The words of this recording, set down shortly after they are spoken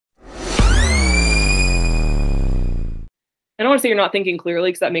I don't want to say you're not thinking clearly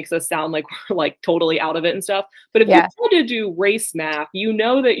because that makes us sound like we're like totally out of it and stuff. But if you try to do race math, you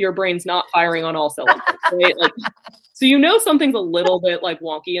know that your brain's not firing on all cylinders, right? Like, so you know something's a little bit like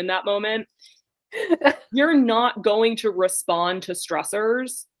wonky in that moment. You're not going to respond to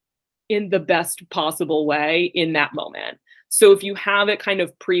stressors in the best possible way in that moment. So if you have it kind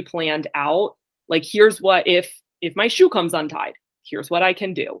of pre-planned out, like, here's what, if my shoe comes untied, here's what I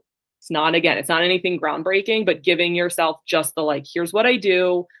can do. It's not anything groundbreaking, but giving yourself just the, like, here's what I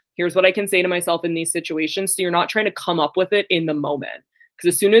do, here's what I can say to myself in these situations. So you're not trying to come up with it in the moment.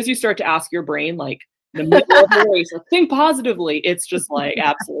 Because as soon as you start to ask your brain, like, in the middle of the race, like, think positively, it's just like,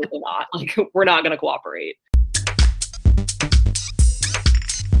 absolutely not. Like, we're not going to cooperate.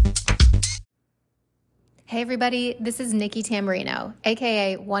 Hey everybody, this is Nikki Tamburino,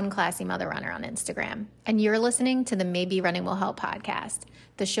 aka One Classy Mother Runner on Instagram, and you're listening to the Maybe Running Will Help podcast,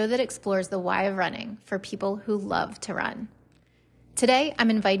 the show that explores the why of running for people who love to run. Today, I'm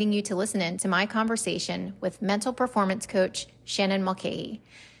inviting you to listen in to my conversation with mental performance coach Shannon Mulcahy.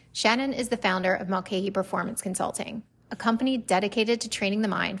 Shannon is the founder of Mulcahy Performance Consulting, a company dedicated to training the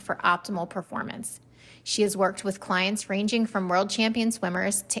mind for optimal performance. She has worked with clients ranging from world champion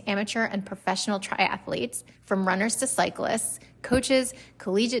swimmers to amateur and professional triathletes, from runners to cyclists, coaches,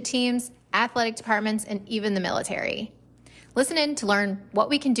 collegiate teams, athletic departments, and even the military. Listen in to learn what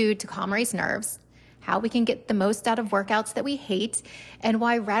we can do to calm race nerves, how we can get the most out of workouts that we hate, and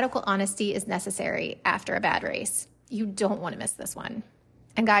why radical honesty is necessary after a bad race. You don't want to miss this one.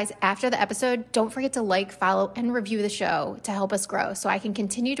 And guys, after the episode, don't forget to like, follow, and review the show to help us grow so I can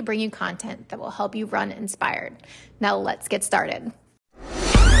continue to bring you content that will help you run inspired. Now let's get started.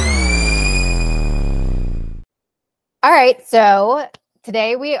 All right, so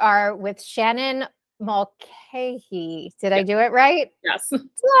today we are with Shannon Mulcahy. Did I do it right? Yes.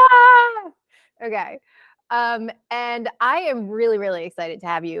 Okay. And I am really, really excited to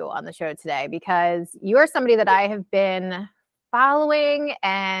have you on the show today because you are somebody that I have been following,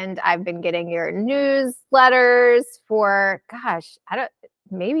 and I've been getting your newsletters for,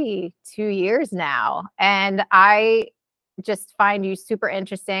 maybe 2 years now. And I just find you super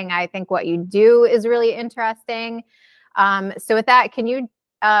interesting. I think what you do is really interesting. So with that, can you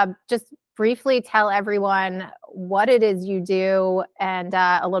just briefly tell everyone what it is you do and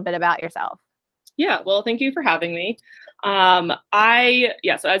a little bit about yourself? Yeah, well, thank you for having me. So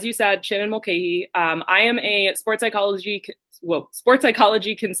as you said, Shannon Mulcahy, I am a sports psychology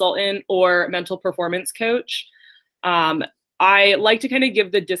consultant or mental performance coach. I like to kind of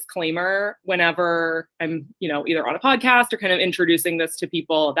give the disclaimer whenever I'm, either on a podcast or kind of introducing this to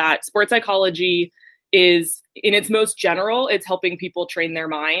people, that sports psychology is, in its most general, it's helping people train their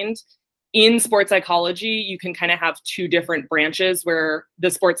mind. In sports psychology, you can kind of have two different branches where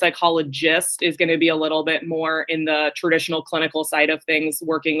the sports psychologist is going to be a little bit more in the traditional clinical side of things,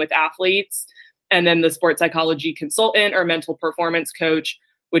 working with athletes. And then the sports psychology consultant or mental performance coach,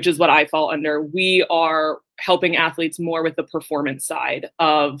 which is what I fall under, we are helping athletes more with the performance side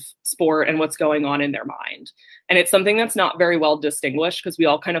of sport and what's going on in their mind. And it's something that's not very well distinguished because we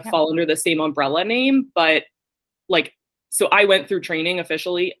all kind of fall under the same umbrella name. But so I went through training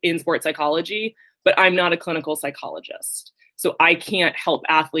officially in sports psychology, but I'm not a clinical psychologist. So I can't help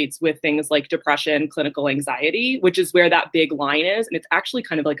athletes with things like depression, clinical anxiety, which is where that big line is. And it's actually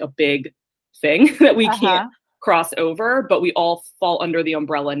kind of like a big thing that we can't cross over, but we all fall under the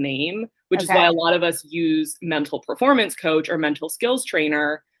umbrella name, which is why a lot of us use mental performance coach or mental skills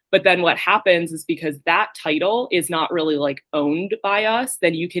trainer. But then what happens is, because that title is not really like owned by us,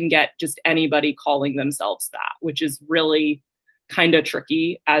 then you can get just anybody calling themselves that, which is really kind of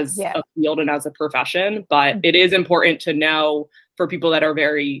tricky as a field and as a profession. But it is important to know for people that are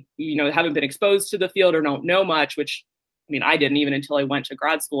very, haven't been exposed to the field or don't know much, which, I didn't even until I went to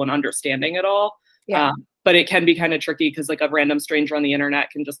grad school and understanding it all. But it can be kind of tricky because like a random stranger on the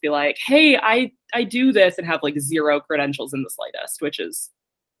internet can just be like, hey, I do this, and have like zero credentials in the slightest, which is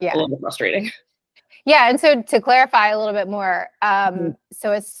a little frustrating. Yeah. And so to clarify a little bit more,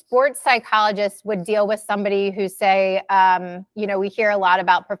 so a sports psychologist would deal with somebody who say, we hear a lot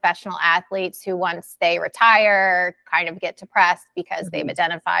about professional athletes who, once they retire, kind of get depressed because they've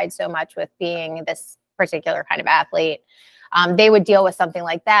identified so much with being this particular kind of athlete. They would deal with something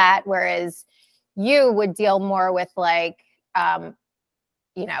like that. Whereas you would deal more with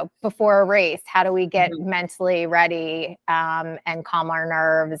before a race, how do we get mentally ready and calm our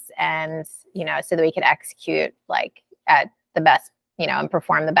nerves, and, so that we can execute at the best, and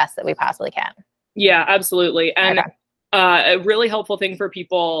perform the best that we possibly can. Yeah, absolutely. And a really helpful thing for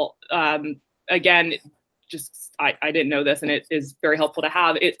people, again, just, I didn't know this, and it is very helpful to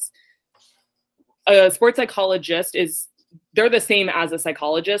have. It's a sports psychologist is they're the same as a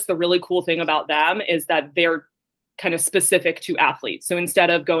psychologist. The really cool thing about them is that they're kind of specific to athletes. So instead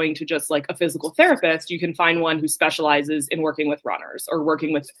of going to just like a physical therapist, you can find one who specializes in working with runners or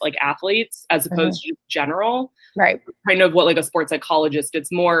working with like athletes as opposed to general. Right. Kind of what like a sports psychologist,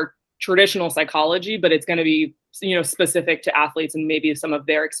 it's more traditional psychology, but it's going to be, you know, specific to athletes and maybe some of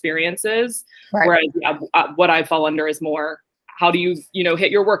their experiences. Right. Whereas what I fall under is more, how do you, you know,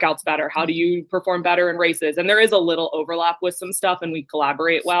 hit your workouts better? How do you perform better in races? And there is a little overlap with some stuff and we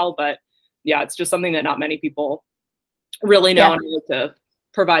collaborate well, but yeah, it's just something that not many people really know. And I like to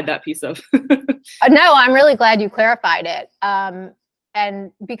provide that piece of. No, I'm really glad you clarified it.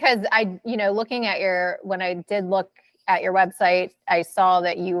 And because you know, looking at when I did look at your website, I saw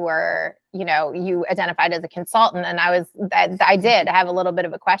that you were, you know, you identified as a consultant, and I did have a little bit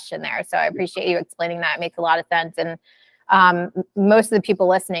of a question there. So I appreciate you explaining that. It makes a lot of sense. And most of the people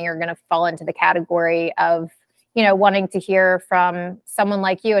listening are going to fall into the category of, you know, wanting to hear from someone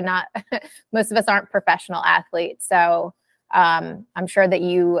like you, and not most of us aren't professional athletes. So I'm sure that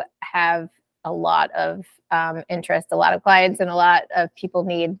you have a lot of interest, a lot of clients, and a lot of people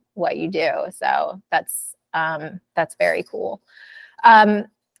need what you do. So that's very cool.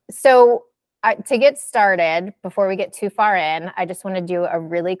 So to get started, before we get too far in, I just want to do a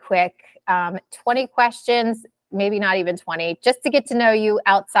really quick 20 questions, maybe not even 20, just to get to know you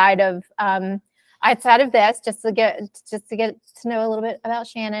outside of this, just to get to know a little bit about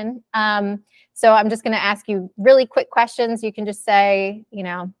Shannon. So I'm just going to ask you really quick questions. You can just say, you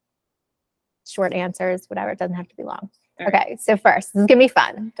know, short answers, whatever. It doesn't have to be long. Okay. So first, this is going to be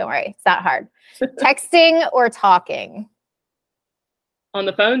fun. Don't worry. It's not hard. Texting or talking? On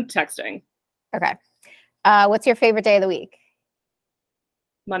the phone, texting. Okay. What's your favorite day of the week?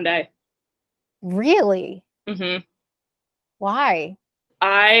 Monday. Really? Mm-hmm. Why?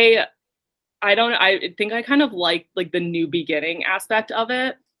 I think I kind of like the new beginning aspect of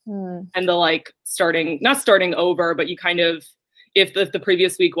it. And the like not starting over, but you kind of, if the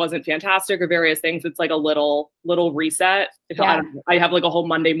previous week wasn't fantastic or various things, it's like a little reset. I have like a whole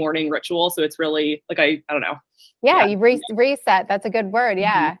Monday morning ritual. So it's really like, I don't know. Yeah. You reset. That's a good word.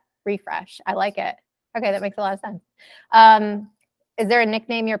 Yeah. Mm-hmm. Refresh. I like it. Okay. That makes a lot of sense. Is there a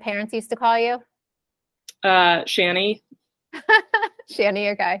nickname your parents used to call you? Shanny. Shanny.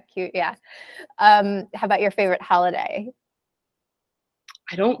 Okay. Cute. Yeah. How about your favorite holiday?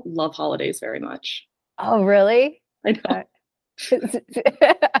 I don't love holidays very much. Oh, really? I know.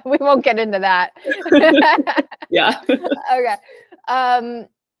 We won't get into that. Yeah. Okay.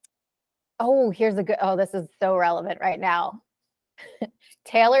 This is so relevant right now.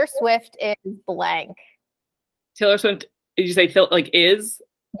 Taylor Swift is blank. Taylor Swift, did you say is?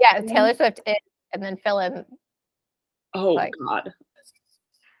 Yeah, Taylor Swift is, and then fill in. Oh, God.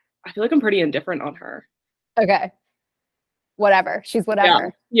 I feel like I'm pretty indifferent on her. Okay. Whatever. She's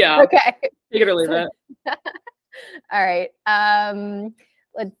whatever. Yeah. Okay. Take it or leave it. All right.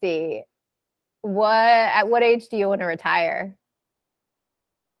 Let's see. At what age do you want to retire?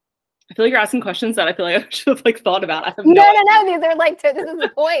 I feel like you're asking questions that I feel like I should have thought about. I have no. These are this is the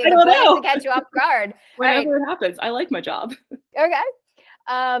point. I don't know. To catch you off guard. Whenever it happens. I like my job. Okay.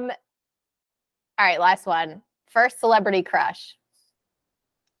 All right. Last one. First celebrity crush.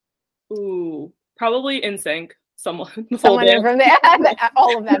 Ooh, probably NSYNC. Someone from there.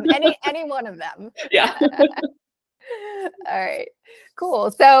 All of them. Any one of them. Yeah. All right.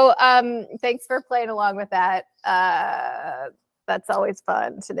 Cool. So thanks for playing along with that. That's always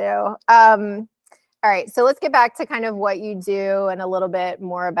fun to do. All right. So let's get back to kind of what you do and a little bit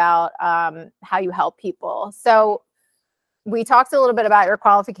more about how you help people. So we talked a little bit about your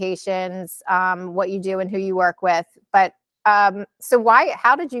qualifications, what you do and who you work with, but so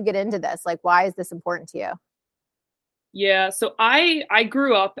how did you get into this? Like, why is this important to you? Yeah, so I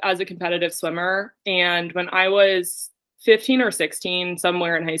grew up as a competitive swimmer, and when I was 15 or 16,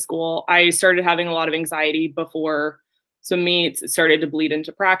 somewhere in high school, I started having a lot of anxiety before swim meets. It started to bleed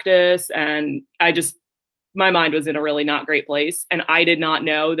into practice, and my mind was in a really not great place, and I did not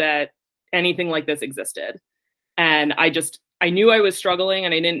know that anything like this existed. And I knew I was struggling,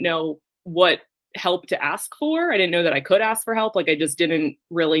 and I didn't know what help to ask for. I didn't know that I could ask for help. I just didn't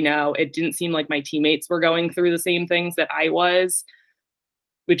really know. It didn't seem like my teammates were going through the same things that I was,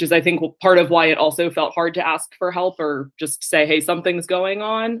 which is, I think, part of why it also felt hard to ask for help or just say, hey, something's going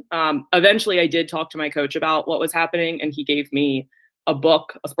on. Eventually I did talk to my coach about what was happening, and he gave me a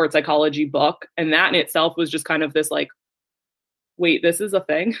book, a sports psychology book. And that in itself was just kind of this wait, this is a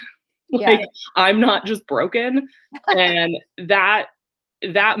thing. I'm not just broken. And that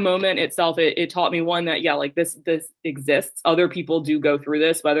moment itself, it taught me, one, that this exists. Other people do go through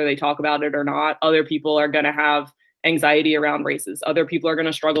this, whether they talk about it or not. Other people are going to have anxiety around races. Other people are going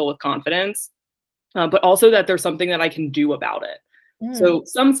to struggle with confidence, but also that there's something that I can do about it. So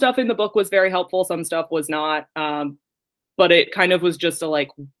some stuff in the book was very helpful. Some stuff was not. But it kind of was just a like,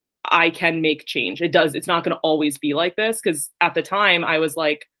 I can make change. It's not going to always be like this. Cause at the time I was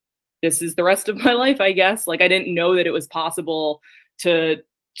like, this is the rest of my life, I guess. Like I didn't know that it was possible to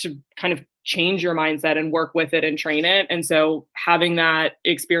kind of change your mindset and work with it and train it. And so having that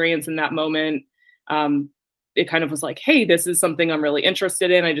experience in that moment, it kind of was like, hey, this is something I'm really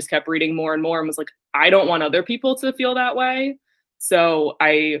interested in. I just kept reading more and more and was like, I don't want other people to feel that way. So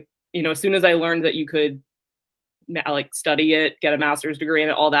I, as soon as I learned that you could like study it, get a master's degree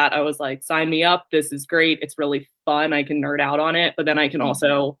and all that, I was like, sign me up. This is great. It's really fun. I can nerd out on it, but then I can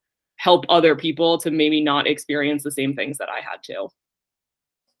also help other people to maybe not experience the same things that I had to.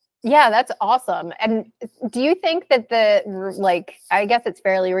 Yeah, that's awesome. And do you think that I guess it's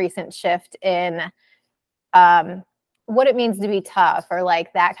fairly recent shift in what it means to be tough or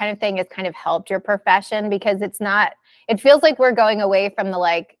like that kind of thing has kind of helped your profession? Because it feels like we're going away from the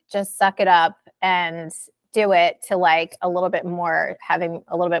like, just suck it up and do it to like having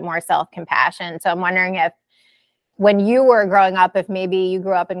a little bit more self-compassion. So I'm wondering if when you were growing up, if maybe you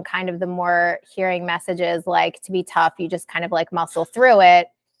grew up in kind of the more hearing messages, like to be tough, you just kind of like muscle through it.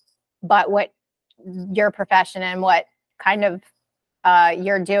 But what your profession and what kind of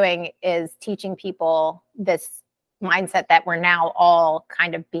you're doing is teaching people this mindset that we're now all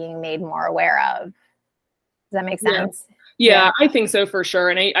kind of being made more aware of. Does that make sense? Yeah, I think so for sure.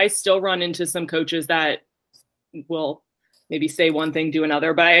 And I still run into some coaches that will maybe say one thing, do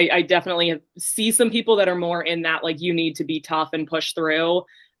another, but I definitely see some people that are more in that, like, you need to be tough and push through.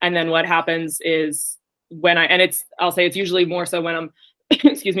 And then what happens is I'll say it's usually more so when I'm,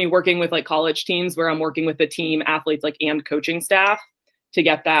 working with like college teams where I'm working with the team athletes, like, and coaching staff to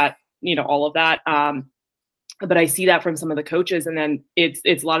get that, all of that. But I see that from some of the coaches. And then it's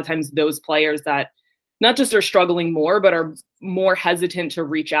a lot of times those players that not just are struggling more, but are more hesitant to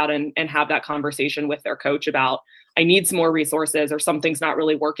reach out and have that conversation with their coach about, I need some more resources or something's not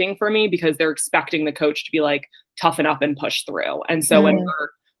really working for me, because they're expecting the coach to be like, toughen up and push through. And so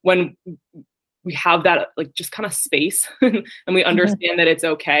when we have that like just kind of space and we understand that it's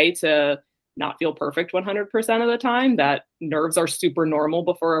okay to not feel perfect 100% of the time, that nerves are super normal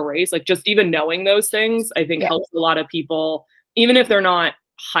before a race. Like just even knowing those things, I think helps a lot of people, even if they're not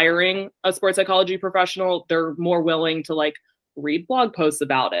hiring a sports psychology professional, they're more willing to like read blog posts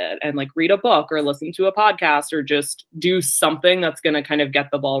about it and like read a book or listen to a podcast or just do something that's going to kind of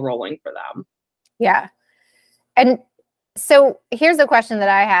get the ball rolling for them. Yeah. And so here's a question that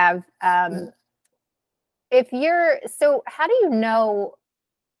I have. How do you know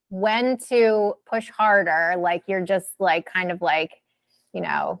when to push harder? Like you're just like, kind of like,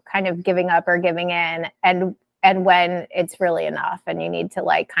 kind of giving up or giving in, and when it's really enough and you need to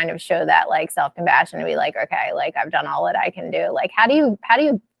like kind of show that like self-compassion and be like, okay, like I've done all that I can do. Like, how do you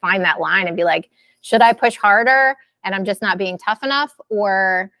find that line and be like, should I push harder and I'm just not being tough enough?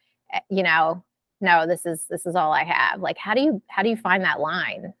 Or, no, this is all I have. Like, how do you find that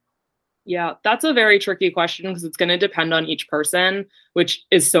line? Yeah, that's a very tricky question because it's going to depend on each person, which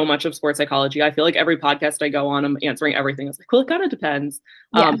is so much of sports psychology. I feel like every podcast I go on, I'm answering everything. It's like, well, it kind of depends.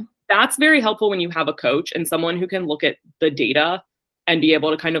 Yeah. That's very helpful when you have a coach and someone who can look at the data and be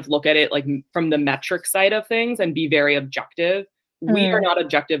able to kind of look at it like from the metric side of things and be very objective. We are not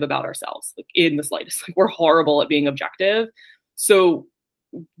objective about ourselves, like, in the slightest. Like, we're horrible at being objective. So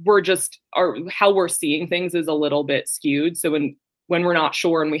we're just, how we're seeing things is a little bit skewed. So when we're not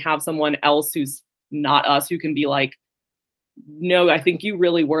sure and we have someone else who's not us who can be like, no, I think you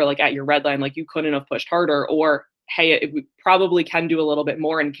really were like at your red line, like you couldn't have pushed harder, or hey, we probably can do a little bit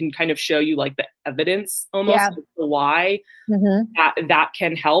more, and can kind of show you like the evidence almost as to why that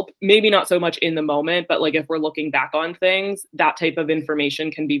can help. Maybe not so much in the moment, but like if we're looking back on things, that type of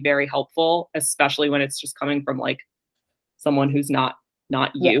information can be very helpful, especially when it's just coming from like someone who's not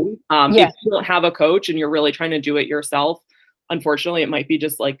you. If you don't have a coach and you're really trying to do it yourself, unfortunately, it might be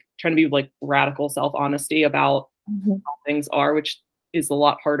just like trying to be like radical self-honesty about how things are, which is a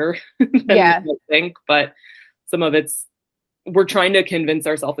lot harder than you think. But some of it's, we're trying to convince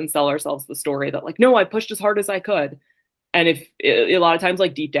ourselves and sell ourselves the story that like, no, I pushed as hard as I could. And if a lot of times,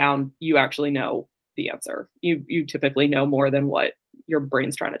 like deep down, you actually know the answer. You typically know more than what your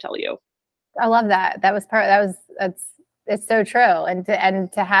brain's trying to tell you. I love that. It's so true. And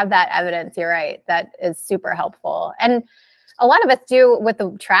to have that evidence, you're right. That is super helpful. And a lot of us do with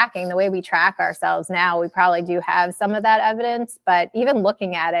the tracking, the way we track ourselves now, we probably do have some of that evidence, but even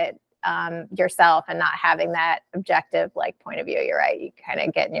looking at it yourself and not having that objective like point of view, you're right. You kind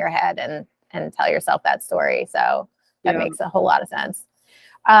of get in your head and tell yourself that story. So that Yeah. makes a whole lot of sense.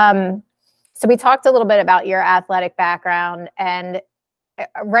 So we talked a little bit about your athletic background, and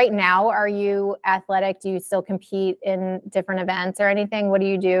right now, are you athletic? Do you still compete in different events or anything? What do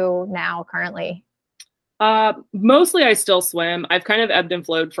you do now currently? Mostly I still swim. I've kind of ebbed and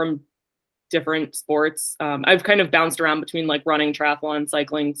flowed from different sports. I've kind of bounced around between like running, triathlon,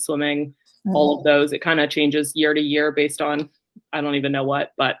 cycling, swimming, all of those. It kind of changes year to year based on, I don't even know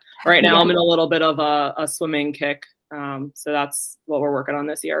what, but right now I'm in a little bit of a swimming kick. So that's what we're working on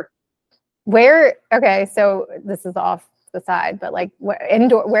this year. Okay, so this is off the side, but like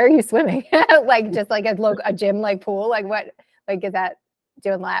where are you swimming? Like just like a gym, like pool, like what, like is that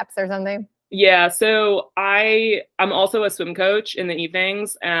doing laps or something? Yeah, so I'm also a swim coach in the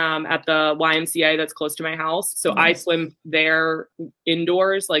evenings at the YMCA that's close to my house. So I swim there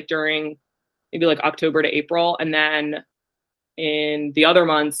indoors, like during maybe like October to April, and then in the other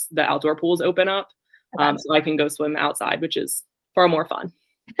months the outdoor pools open up, so I can go swim outside, which is far more fun.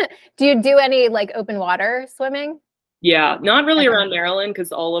 Do you do any like open water swimming? Yeah, not really around Maryland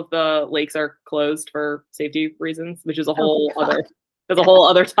because all of the lakes are closed for safety reasons, which is a whole other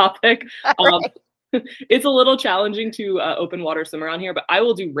topic. Right. It's a little challenging to open water swim around here, but I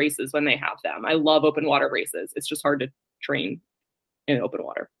will do races when they have them. I love open water races. It's just hard to train in open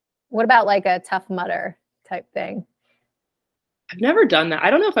water. What about like a Tough Mudder type thing? I've never done that. I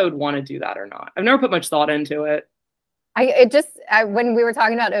don't know if I would want to do that or not. I've never put much thought into it. When we were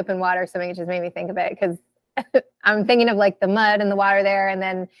talking about open water swimming, it just made me think of it because I'm thinking of like the mud and the water there. And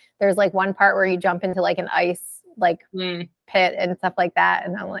then there's like one part where you jump into like an ice like pit and stuff like that.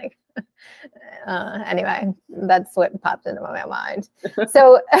 And I'm like, anyway, that's what popped into my mind.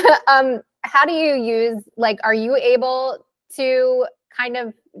 So how do you use, like, are you able to kind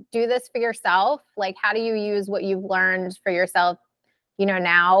of do this for yourself? Like, how do you use what you've learned for yourself,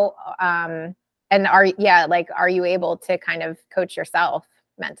 now? And are you able to kind of coach yourself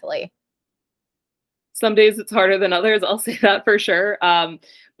mentally? Some days it's harder than others. I'll say that for sure.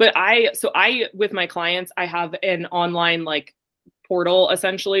 But with my clients, I have an online like portal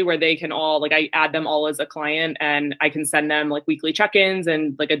essentially where they can all I add them all as a client, and I can send them like weekly check-ins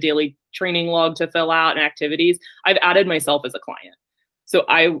and like a daily training log to fill out and activities. I've added myself as a client. So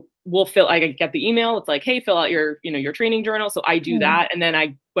I get the email. It's like, hey, fill out your training journal. So I do that. And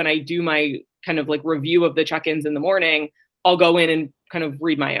then when I do my kind of like review of the check-ins in the morning, I'll go in and kind of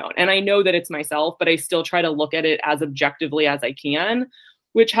read my own. And I know that it's myself, but I still try to look at it as objectively as I can,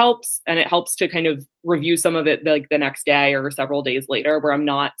 which helps. And it helps to kind of review some of it like the next day or several days later where I'm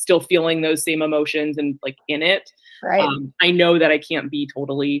not still feeling those same emotions and like in it. Right. I know that I can't be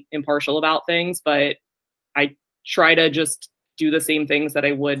totally impartial about things, but I try to just do the same things that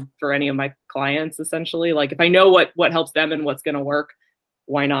I would for any of my clients, essentially. Like if I know what helps them and what's going to work,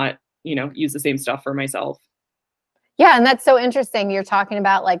 why not, use the same stuff for myself? Yeah. And that's so interesting. You're talking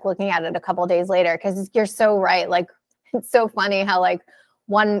about like looking at it a couple of days later, because you're so right. Like, it's so funny how like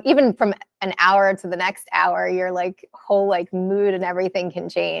even from an hour to the next hour, your like whole like mood and everything can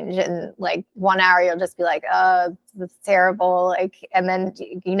change. And like 1 hour, you'll just be like, oh, this is terrible. Like, and then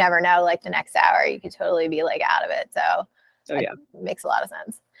you never know, like the next hour, you could totally be like out of it. So yeah, it makes a lot of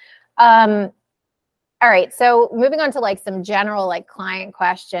sense. All right. So moving on to like some general like client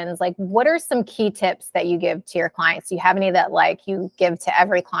questions, like what are some key tips that you give to your clients? Do you have any that like you give to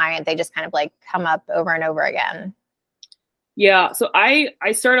every client? They just kind of like come up over and over again? Yeah. So I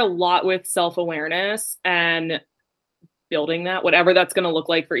start a lot with self-awareness and building that, whatever that's going to look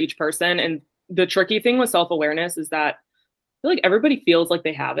like for each person. And the tricky thing with self-awareness is that I feel like everybody feels like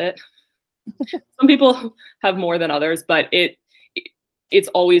they have it. Some people have more than others, but it's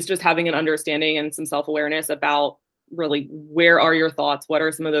always just having an understanding and some self-awareness about really where are your thoughts, what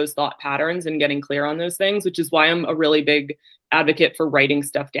are some of those thought patterns, and getting clear on those things, which is why I'm a really big advocate for writing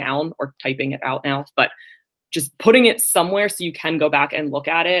stuff down or typing it out now, but just putting it somewhere so you can go back and look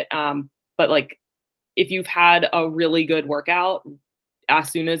at it. But like if you've had a really good workout, as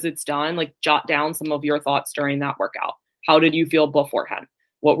soon as it's done, like jot down some of your thoughts during that workout. How did you feel beforehand?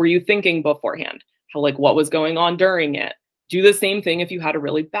 What were you thinking beforehand? What was going on during it? Do the same thing if you had a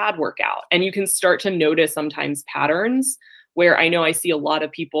really bad workout. And you can start to notice sometimes patterns where I know I see a lot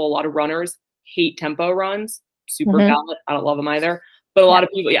of people, a lot of runners hate tempo runs, super valid. I don't love them either. But a lot of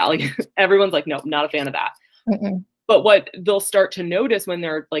people, like everyone's like, nope, not a fan of that. But what they'll start to notice when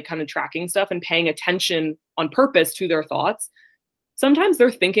they're like kind of tracking stuff and paying attention on purpose to their thoughts, sometimes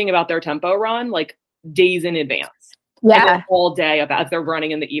they're thinking about their tempo run like days in advance. Yeah. All day about, if they're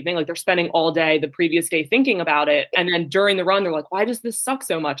running in the evening, like they're spending all day the previous day thinking about it. And then during the run, they're like, why does this suck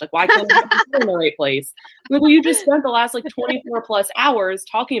so much? Like, why can't I get in the right place? I'm like, well, you just spent the last like 24 plus hours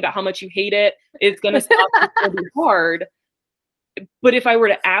talking about how much you hate it. It's going to stop. It's going to be hard. But if I were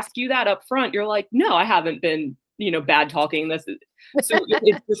to ask you that up front, you're like, no, I haven't been, bad talking this. So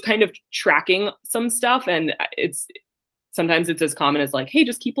it's just kind of tracking some stuff. And sometimes it's as common as like, hey,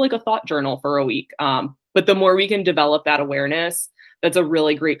 just keep like a thought journal for a week. But the more we can develop that awareness, that's a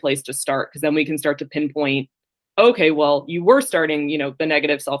really great place to start, because then we can start to pinpoint, okay, well, you were starting, the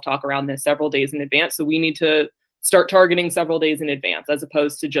negative self-talk around this several days in advance. So we need to start targeting several days in advance, as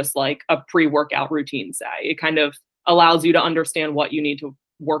opposed to just like a pre-workout routine, say. It kind of allows you to understand what you need to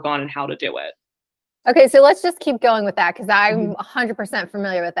work on and how to do it. Okay, so let's just keep going with that, because I'm 100%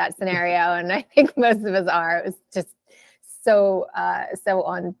 familiar with that scenario, and I think most of us are. It was just so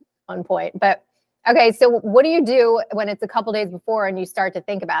on point. But okay, so what do you do when it's a couple days before and you start to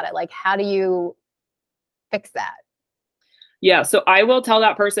think about it? Like, how do you fix that? Yeah, so I will tell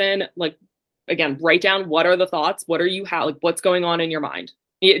that person, like, again, write down, what are the thoughts? What are you, like, what's going on in your mind?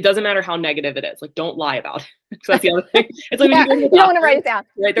 It doesn't matter how negative it is. Like, don't lie about it. So that's the other thing. It's like, yeah, you don't want to write it down.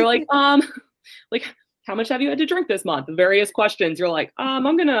 Right? They're like, like, how much have you had to drink this month? Various questions. You're like, I'm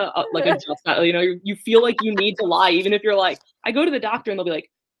going to like adjust that. You feel like you need to lie, even if you're like, I go to the doctor and they'll be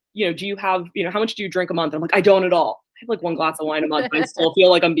like, do you have, how much do you drink a month? And I'm like, I don't at all. I have like one glass of wine a month, but I still feel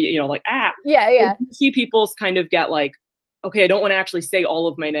like I'm being, like, Yeah. Yeah. You see people kind of get like, okay, I don't want to actually say all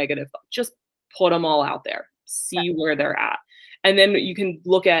of my negative thoughts. Just put them all out there, see where they're at. And then you can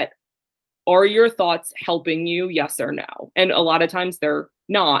look at, are your thoughts helping you? Yes or no? And a lot of times they're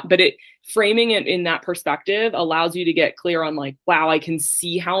not, but framing it in that perspective allows you to get clear on like, wow, I can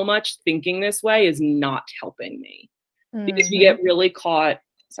see how much thinking this way is not helping me. Because we get really caught,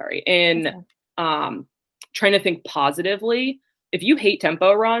 in trying to think positively. If you hate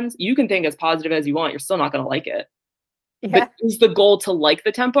tempo runs, you can think as positive as you want. You're still not going to like it. Yeah. But is the goal to like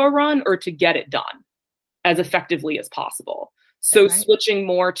the tempo run or to get it done as effectively as possible? So switching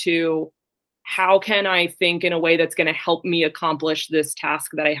more to, how can I think in a way that's going to help me accomplish this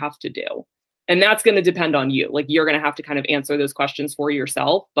task that I have to do? And that's going to depend on you. Like, you're going to have to kind of answer those questions for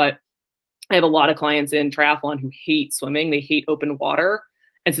yourself. But I have a lot of clients in triathlon who hate swimming. They hate open water.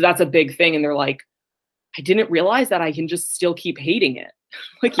 And so that's a big thing. And they're like, I didn't realize that I can just still keep hating it.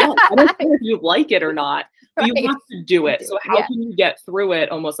 Like, yeah, I don't care if you like it or not, but you have to do it. So how can you get through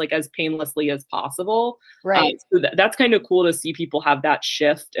it almost like as painlessly as possible? Right. So that's kind of cool to see people have that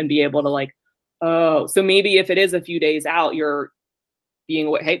shift and be able to like, oh, so maybe if it is a few days out, you're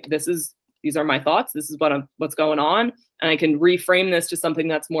being, hey, these are my thoughts. This is what's going on. And I can reframe this to something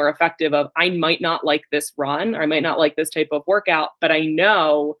that's more effective of, I might not like this run, or I might not like this type of workout, but I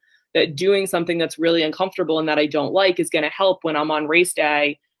know that doing something that's really uncomfortable and that I don't like is going to help when I'm on race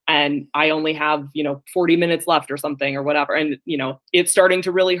day and I only have, 40 minutes left or something or whatever. And, it's starting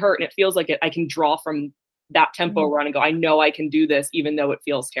to really hurt and it feels like I can draw from that tempo run and go, I know I can do this, even though it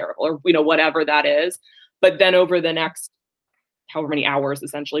feels terrible, or, whatever that is. But then over the next however many hours,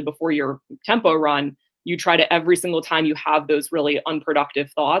 essentially, before your tempo run, you try to, every single time you have those really unproductive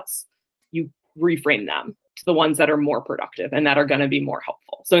thoughts, you reframe them to the ones that are more productive and that are going to be more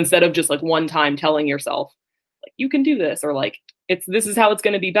helpful. So instead of just like one time telling yourself, like, you can do this, or like, this is how it's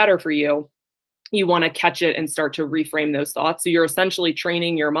going to be better for you, you want to catch it and start to reframe those thoughts. So you're essentially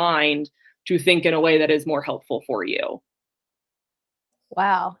training your mind to think in a way that is more helpful for you.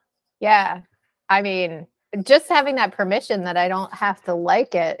 Wow. Yeah. I mean, just having that permission that I don't have to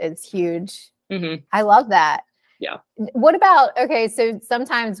like it is huge. I love that. Yeah. What about, okay, so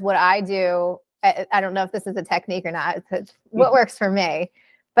sometimes what I do, I don't know if this is a technique or not, it's what works for me,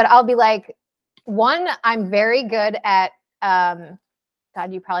 but I'll be like, one, I'm very good at, God,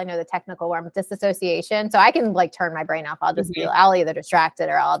 you probably know the technical word, disassociation. So I can like turn my brain off. I'll just I'll either distract it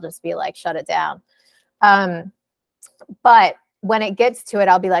or I'll just be like, shut it down. But when it gets to it,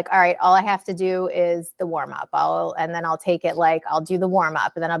 I'll be like, all right, all I have to do is the warm up. And then I'll take it, like, I'll do the warm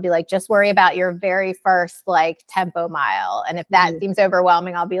up and then I'll be like, just worry about your very first like tempo mile. And if that seems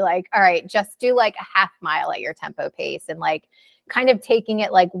overwhelming, I'll be like, all right, just do like a half mile at your tempo pace, and like kind of taking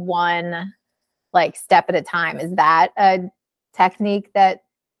it like one like step at a time. Is that a technique that,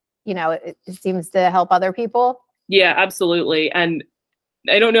 it seems to help other people? Yeah, absolutely. And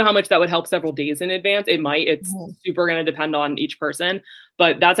I don't know how much that would help several days in advance. It might. It's super going to depend on each person.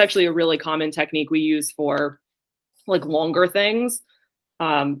 But that's actually a really common technique we use for like longer things.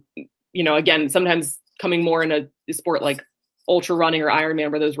 Again, sometimes coming more in a sport like ultra running or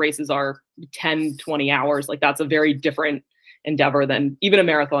Ironman, where those races are 10, 20 hours, like that's a very different endeavor than even a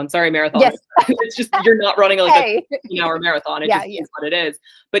marathon. Sorry, marathon. Yes. It's just, you're not running like Hey. a 15-hour marathon. It just is what it is.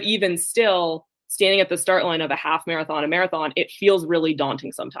 But even still, standing at the start line of a half marathon, a marathon, it feels really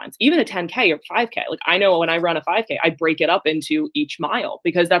daunting sometimes. Even a 10K or 5K. Like I know when I run a 5K, I break it up into each mile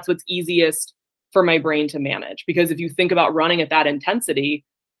because that's what's easiest for my brain to manage. Because if you think about running at that intensity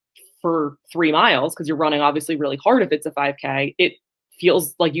for 3 miles, because you're running obviously really hard if it's a 5K, it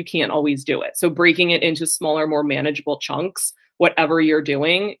feels like you can't always do it. So breaking it into smaller, more manageable chunks, whatever you're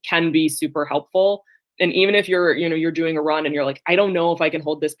doing, can be super helpful. And even if you're doing a run and you're like, I don't know if I can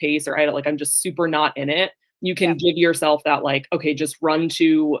hold this pace, or I'm just super not in it, you can give yourself that like, okay, just run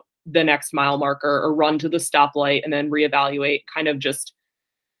to the next mile marker or run to the stoplight and then reevaluate, kind of just,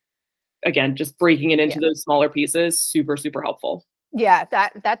 again, just breaking it into those smaller pieces, super, super helpful. Yeah,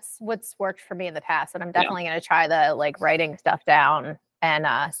 that's what's worked for me in the past. And I'm definitely going to try the like writing stuff down and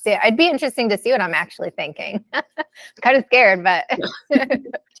see. It'd be interesting to see what I'm actually thinking. I'm kind of scared, but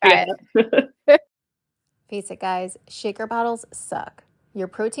try it. Face it, guys, shaker bottles suck. Your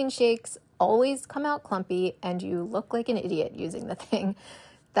protein shakes always come out clumpy and you look like an idiot using the thing.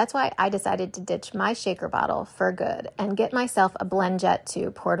 That's why I decided to ditch my shaker bottle for good and get myself a BlendJet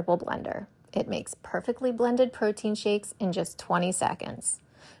 2 portable blender. It makes perfectly blended protein shakes in just 20 seconds.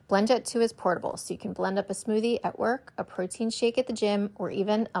 BlendJet 2 is portable, so you can blend up a smoothie at work, a protein shake at the gym, or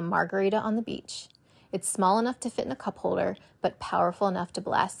even a margarita on the beach. It's small enough to fit in a cup holder, but powerful enough to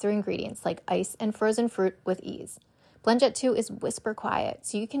blast through ingredients like ice and frozen fruit with ease. BlendJet 2 is whisper quiet,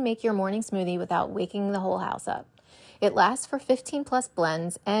 so you can make your morning smoothie without waking the whole house up. It lasts for 15 plus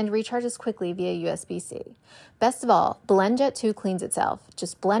blends and recharges quickly via USB-C. Best of all, BlendJet 2 cleans itself.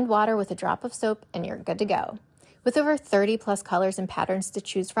 Just blend water with a drop of soap and you're good to go. With over 30 plus colors and patterns to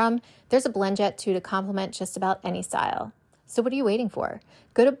choose from, there's a BlendJet 2 to complement just about any style. So what are you waiting for?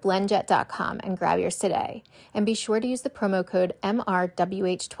 Go to blendjet.com and grab yours today. And be sure to use the promo code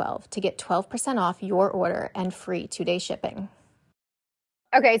MRWH12 to get 12% off your order and free 2-day shipping.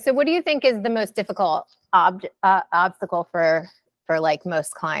 Okay, so what do you think is the most difficult obstacle for like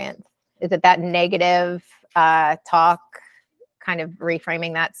most clients? Is it that negative talk, kind of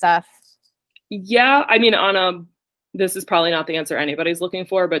reframing that stuff? Yeah, I mean, this is probably not the answer anybody's looking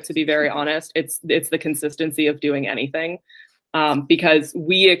for, but to be very honest, it's the consistency of doing anything, because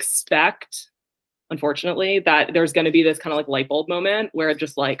we expect, unfortunately, that there's going to be this kind of like light bulb moment where it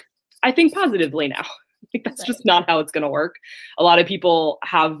just like, I think positively now. Like that's just not how it's going to work. A lot of people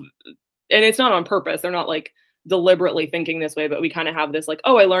have, and it's not on purpose. They're not like deliberately thinking this way, but we kind of have this like,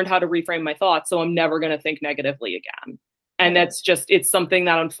 oh, I learned how to reframe my thoughts, so I'm never going to think negatively again. And that's just, it's something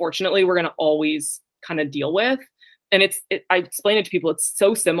that unfortunately we're going to always kind of deal with. And I explain it to people, it's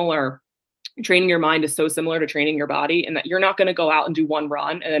so similar. Training your mind is so similar to training your body, and that you're not going to go out and do one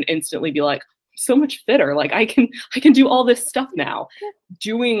run and then instantly be like, so much fitter. Like I can do all this stuff now.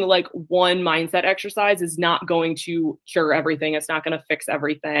 Doing like one mindset exercise is not going to cure everything. It's not going to fix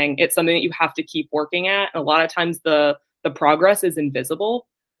everything. It's something that you have to keep working at. And a lot of times the progress is invisible,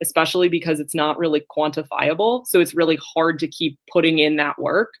 especially because it's not really quantifiable. So it's really hard to keep putting in that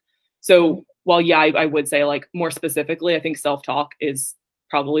work. So while, yeah, I would say like more specifically, I think self-talk is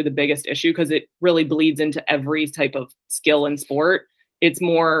probably the biggest issue because it really bleeds into every type of skill in sport. It's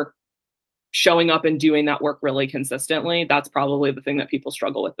more showing up and doing that work really consistently. That's probably the thing that people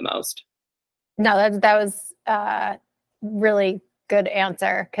struggle with the most. No, that was a really good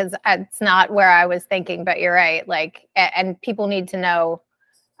answer, because it's not where I was thinking, but you're right. Like, and people need to know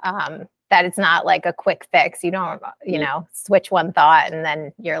that it's not like a quick fix. You don't, switch one thought and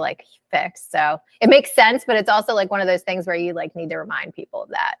then you're like fixed. So it makes sense, but it's also like one of those things where you like need to remind people of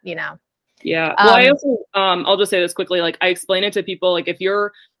that, Yeah. Well, I also, I'll just say this quickly. Like I explain it to people, like if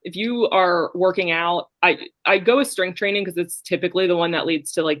you are working out, I go with strength training because it's typically the one that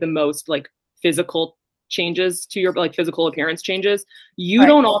leads to like the most like physical changes to your like physical appearance changes. You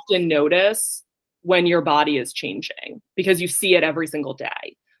don't often notice when your body is changing because you see it every single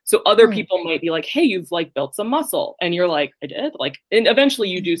day. So other people might be like, hey, you've like built some muscle. And you're like, I did. Like, and eventually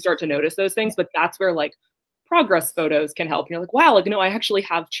you do start to notice those things, but that's where like progress photos can help. And you're like, wow, like, no, I actually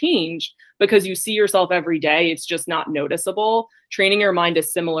have changed, because you see yourself every day. It's just not noticeable. Training your mind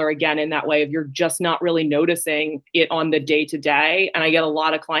is similar again in that way of you're just not really noticing it on the day to day. And I get a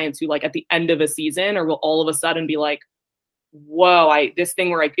lot of clients who like at the end of a season or will all of a sudden be like, whoa, this thing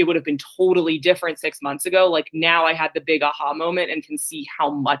where it would have been totally different 6 months ago. Like now I had the big aha moment and can see how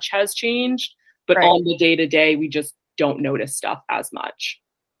much has changed. But on the day to day, we just don't notice stuff as much.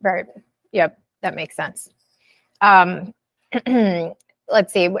 Right. Yep. That makes sense. Let's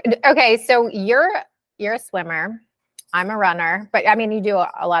see. Okay. So you're a swimmer. I'm a runner, but I mean, you do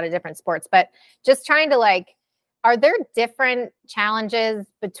a lot of different sports, but just trying to like Are there different challenges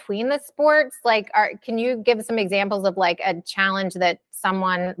between the sports? Like, can you give some examples of like a challenge that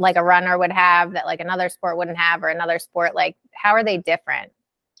someone like a runner would have that like another sport wouldn't have, or another sport, like how are they different?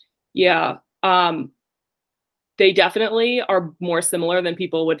 Yeah. They definitely are more similar than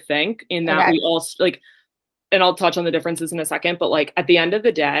people would think in that we all like, and I'll touch on the differences in a second, but like at the end of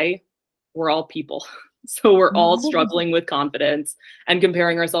the day, we're all people. So we're all struggling with confidence and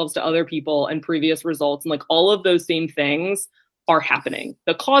comparing ourselves to other people and previous results. And like all of those same things are happening.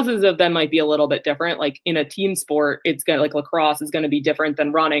 The causes of them might be a little bit different. Like in a team sport, it's going to like lacrosse is going to be different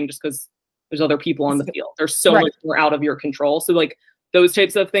than running just because there's other people on the field. There's so much more out of your control. So like those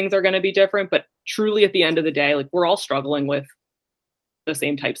types of things are going to be different. But truly at the end of the day, like we're all struggling with the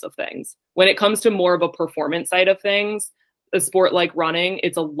same types of things. When it comes to more of a performance side of things, a sport like running,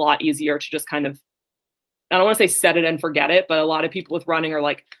 it's a lot easier to just kind of, I don't want to say set it and forget it, but a lot of people with running are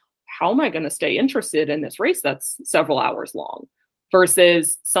like, how am I going to stay interested in this race that's several hours long?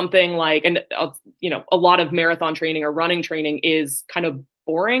 Versus something like, and you know, a lot of marathon training or running training is kind of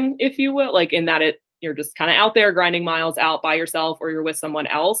boring, if you will, like in that you're just kind of out there grinding miles out by yourself or you're with someone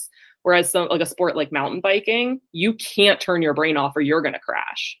else. Whereas like a sport like mountain biking, you can't turn your brain off or you're going to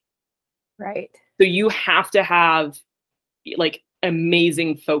crash. Right. So you have to have like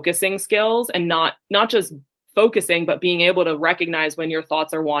amazing focusing skills, and not just focusing, but being able to recognize when your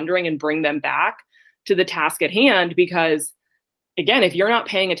thoughts are wandering and bring them back to the task at hand. Because again, if you're not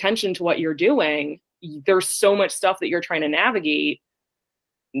paying attention to what you're doing, there's so much stuff that you're trying to navigate.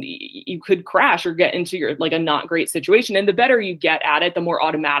 You could crash or get into your like a not great situation. And the better you get at it, the more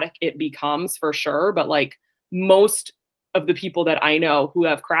automatic it becomes for sure. But like most of the people that I know who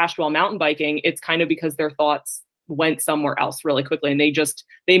have crashed while mountain biking, it's kind of because their thoughts went somewhere else really quickly and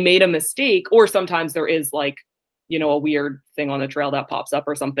they made a mistake. Or sometimes there is like, you know, a weird thing on the trail that pops up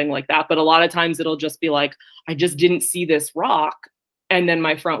or something like that. But a lot of times it'll just be like, I just didn't see this rock and then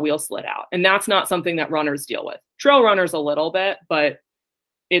my front wheel slid out. And that's not something that runners deal with. Trail runners a little bit, but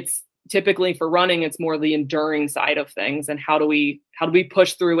it's typically for running, it's more the enduring side of things. And how do we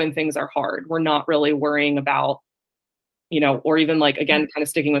push through when things are hard? We're not really worrying about, you know, or even like, again, kind of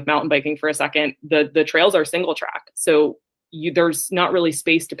sticking with mountain biking for a second, the trails are single track. So there's not really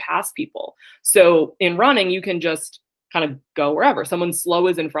space to pass people. So in running, you can just kind of go wherever. Someone slow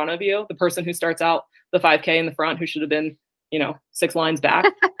is in front of you. The person who starts out the 5K in the front, who should have been, you know, 6 lines back,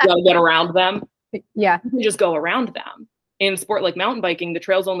 you gotta get around them. Yeah. You can just go around them. In a sport like mountain biking, the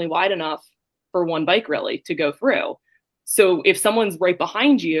trail's only wide enough for one bike really to go through. So if someone's right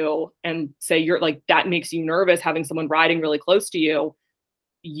behind you and say you're like, that makes you nervous, having someone riding really close to you,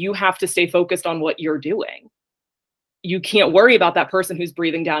 you have to stay focused on what you're doing. You can't worry about that person who's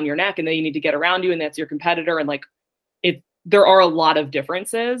breathing down your neck and then you need to get around you and that's your competitor. And like, there are a lot of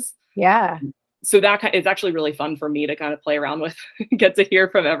differences. Yeah. So it's actually really fun for me to kind of play around with, get to hear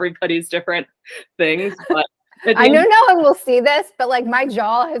from everybody's different things. But I know no one will see this, but like my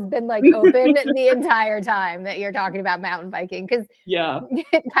jaw has been like open the entire time that you're talking about mountain biking, because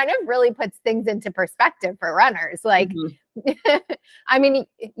it kind of really puts things into perspective for runners. Like, I mean,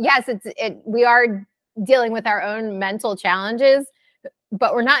 yes, we are dealing with our own mental challenges,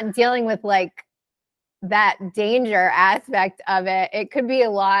 but we're not dealing with like that danger aspect of it. It could be a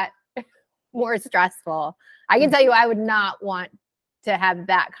lot more stressful. I can tell you, I would not want to have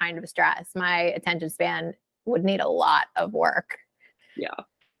that kind of stress. My attention span would need a lot of work.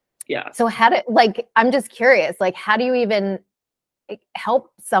 Yeah. So I'm just curious, like, how do you even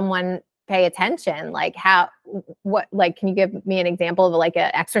help someone pay attention? Like can you give me an example of like an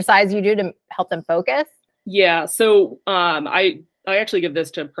exercise you do to help them focus? Yeah. So I actually give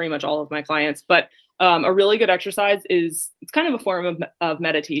this to pretty much all of my clients, but a really good exercise it's kind of a form of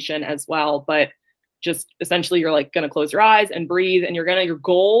meditation as well, but just essentially you're like going to close your eyes and breathe, and your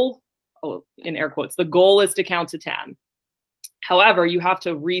goal, in air quotes, the goal is to count to 10. However, you have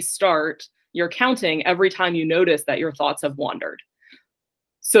to restart your counting every time you notice that your thoughts have wandered.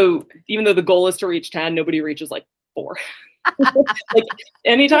 So even though the goal is to reach 10, nobody reaches like 4. Like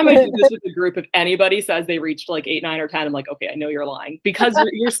anytime I do this with a group, if anybody says they reached like 8, 9, or 10, I'm like, okay, I know you're lying, because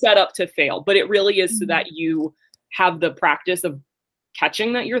you're set up to fail. But it really is so that you have the practice of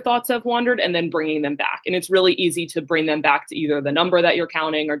catching that your thoughts have wandered and then bringing them back. And it's really easy to bring them back to either the number that you're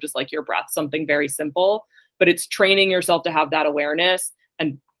counting or just like your breath, something very simple. But it's training yourself to have that awareness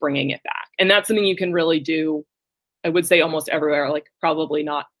and bringing it back. And that's something you can really do, I would say, almost everywhere, like probably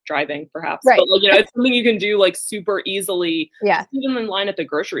not driving perhaps, right. But like, it's something you can do like super easily, even in line at the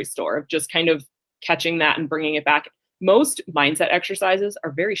grocery store, of just kind of catching that and bringing it back. Most mindset exercises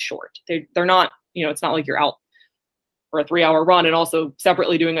are very short. They're not, it's not like you're out or a 3-hour run, and also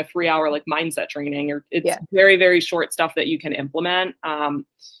separately doing a 3-hour like mindset training, or it's very, very short stuff that you can implement.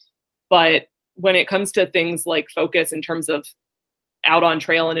 But when it comes to things like focus in terms of out on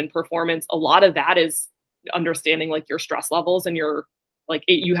trail and in performance, a lot of that is understanding like your stress levels and your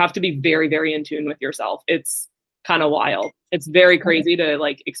you have to be very, very in tune with yourself. It's kind of wild. It's very crazy to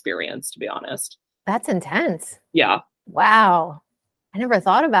like experience, to be honest. That's intense. Yeah. Wow. I never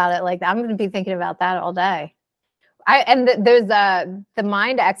thought about it like that. I'm going to be thinking about that all day. There's the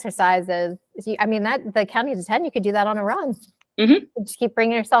mind exercises. I mean, that the counting to 10, you could do that on a run. Mm-hmm. Just keep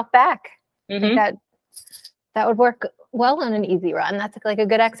bringing yourself back. Mm-hmm. That would work well on an easy run. That's like a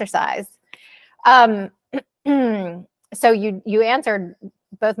good exercise. So you answered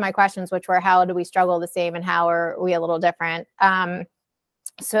both my questions, which were how do we struggle the same and how are we a little different?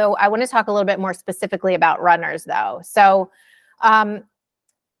 So I want to talk a little bit more specifically about runners though. So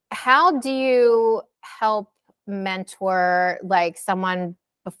how do you help mentor like someone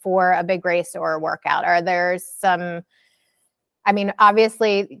before a big race or a workout? Are there some, I mean,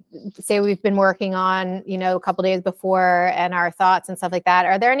 obviously say we've been working on, a couple days before and our thoughts and stuff like that.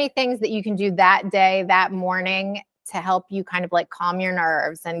 Are there any things that you can do that day, that morning to help you kind of like calm your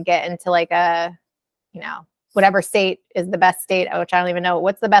nerves and get into like a, whatever state is the best state, which I don't even know.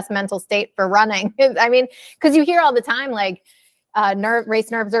 What's the best mental state for running? I mean, because you hear all the time, like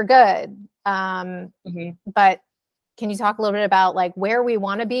race nerves are good. But can you talk a little bit about like where we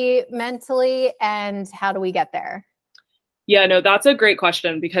want to be mentally and how do we get there? Yeah, no, that's a great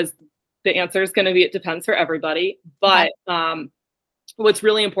question because the answer is going to be, it depends for everybody. But what's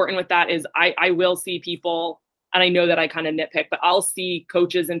really important with that is I will see people, and I know that I kind of nitpick, but I'll see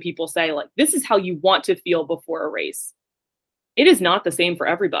coaches and people say like, this is how you want to feel before a race. It is not the same for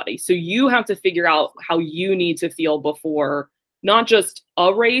everybody. So you have to figure out how you need to feel before not just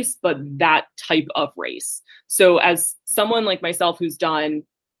a race, but that type of race. So as someone like myself who's done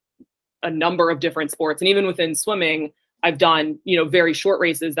a number of different sports, and even within swimming, I've done, very short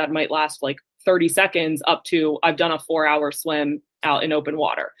races that might last like 30 seconds up to I've done a 4-hour swim out in open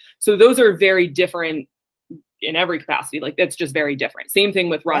water. So those are very different in every capacity. Like that's just very different. Same thing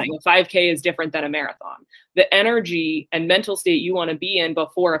with running. A 5K is different than a marathon. The energy and mental state you want to be in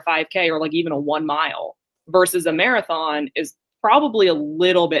before a 5K or like even a 1 mile versus a marathon is probably a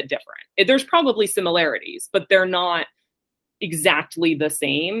little bit different. There's probably similarities, but they're not exactly the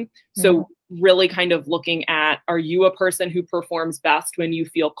same. So really kind of looking at, are you a person who performs best when you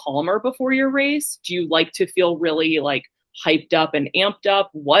feel calmer before your race? Do you like to feel really like hyped up and amped up?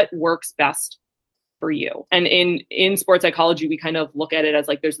 What works best for you? And in sports psychology, we kind of look at it as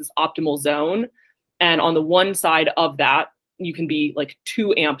like there's this optimal zone. And on the one side of that, you can be like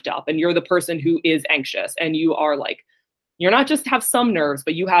too amped up and you're the person who is anxious and you are like, you're not just have some nerves,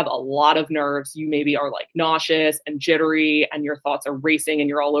 but you have a lot of nerves. You maybe are like nauseous and jittery and your thoughts are racing and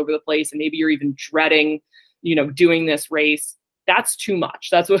you're all over the place. And maybe you're even dreading, doing this race. That's too much.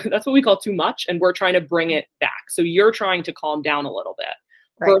 That's what we call too much. And we're trying to bring it back. So you're trying to calm down a little bit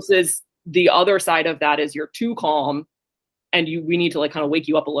versus the other side of that is you're too calm and we need to like kind of wake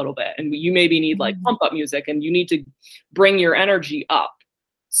you up a little bit. And you maybe need like pump up music and you need to bring your energy up.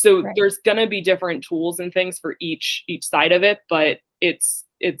 So there's going to be different tools and things for each side of it, but it's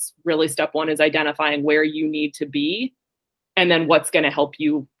really step one is identifying where you need to be and then what's going to help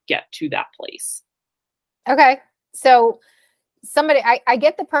you get to that place. Okay. So I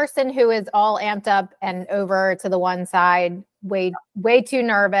get the person who is all amped up and over to the one side, way too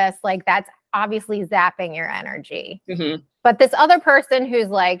nervous. Like that's obviously zapping your energy. But this other person who's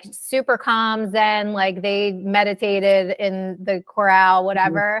like super calm, zen, like they meditated in the corral,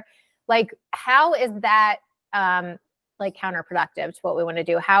 whatever, like how is that like counterproductive to what we want to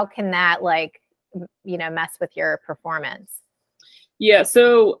do? How can that like, mess with your performance? Yeah.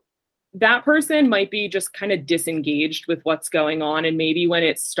 So that person might be just kind of disengaged with what's going on. And maybe when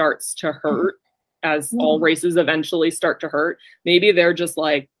it starts to hurt, as all races eventually start to hurt, maybe they're just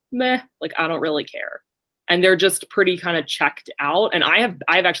like, meh, like I don't really care. And they're just pretty kind of checked out. And I've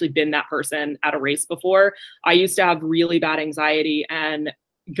actually been that person at a race before. I used to have really bad anxiety, and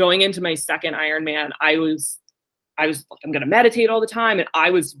going into my second Ironman, I was like, I'm going to meditate all the time. And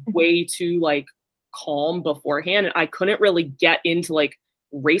I was way too like calm beforehand. And I couldn't really get into like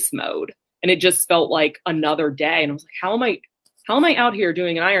race mode. And it just felt like another day. And I was like, how am I out here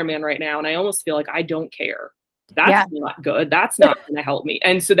doing an Ironman right now? And I almost feel like I don't care. That's not good. That's not going to help me.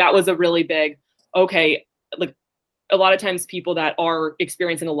 And so that was a really big, okay, like a lot of times people that are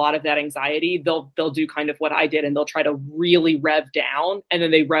experiencing a lot of that anxiety, they'll do kind of what I did and they'll try to really rev down and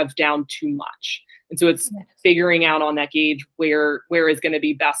then they rev down too much. And so it's figuring out on that gauge where is going to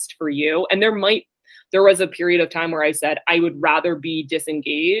be best for you. And there might there was a period of time where I said, I would rather be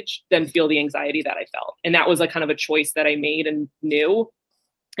disengaged than feel the anxiety that I felt. And that was like kind of a choice that I made and knew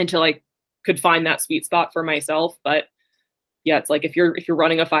until I could find that sweet spot for myself. But yeah, it's like if you're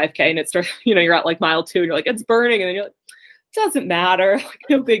running a 5K and it starts, you're at like mile 2 and you're like, it's burning. And then you're like, it doesn't matter. Like,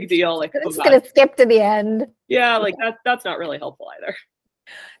 no big deal. Like, I'm just going to skip to the end. Yeah. Like that's not really helpful either.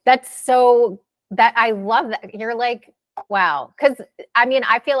 I love that. You're like, wow. Cause I mean,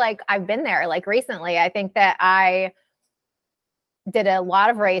 I feel like I've been there like recently. I think that I did a lot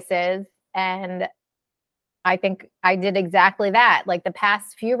of races and I think I did exactly that. Like the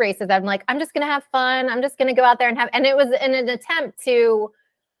past few races, I'm like, I'm just going to have fun. I'm just going to go out there and it was in an attempt to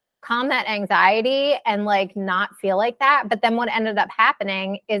calm that anxiety and like not feel like that. But then what ended up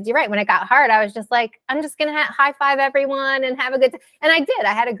happening is, you're right. When it got hard, I was just like, I'm just going to high five everyone and have a good time. And I did.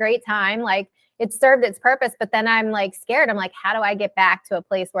 I had a great time. Like it served its purpose. But then I'm like scared. I'm like, how do I get back to a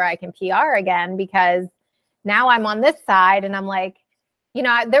place where I can PR again? Because now I'm on this side and I'm like,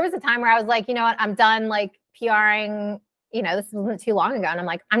 there was a time where I was like, you know what, I'm done like PRing. This wasn't too long ago. And I'm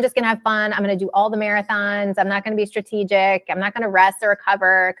like, I'm just going to have fun. I'm going to do all the marathons. I'm not going to be strategic. I'm not going to rest or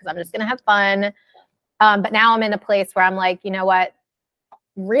recover because I'm just going to have fun. But now I'm in a place where I'm like, you know what,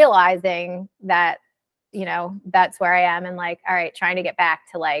 realizing that, that's where I am and like, all right, trying to get back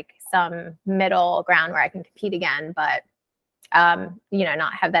to like some middle ground where I can compete again, but,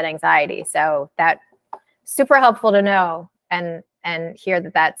 not have that anxiety. So that's super helpful to know and hear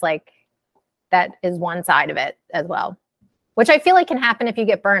that is one side of it as well. Which I feel like can happen if you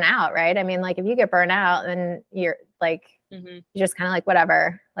get burnt out, right? I mean, like if you get burnt out, then you're like, you're just kind of like,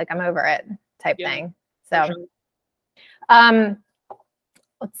 whatever, like I'm over it type thing. So,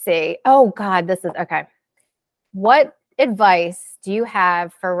 let's see. Oh God, this is okay. What advice do you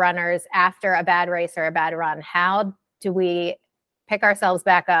have for runners after a bad race or a bad run? How do we pick ourselves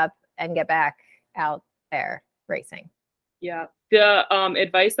back up and get back out there racing? Yeah. The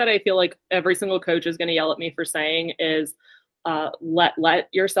advice that I feel like every single coach is going to yell at me for saying is, let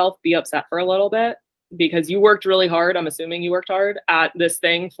yourself be upset for a little bit because you worked really hard. I'm assuming you worked hard at this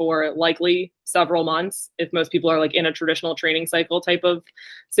thing for likely several months. If most people are like in a traditional training cycle type of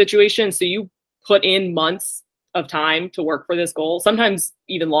situation. So you put in months of time to work for this goal, sometimes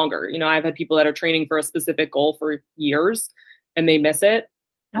even longer. I've had people that are training for a specific goal for years and they miss it.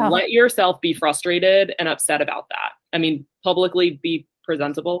 Oh. Let yourself be frustrated and upset about that. I mean, publicly be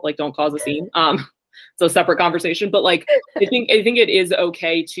presentable, like don't cause a scene. It's a separate conversation, but like, I think it is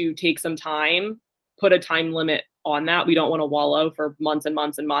okay to take some time, put a time limit on that. We don't want to wallow for months and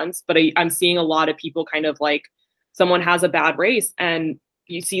months and months, but I'm seeing a lot of people kind of like someone has a bad race and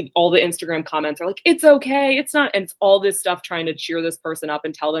you see all the Instagram comments are like, it's okay. It's not. And it's all this stuff trying to cheer this person up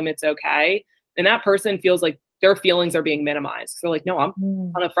and tell them it's okay. And that person feels like their feelings are being minimized. So like, no, I'm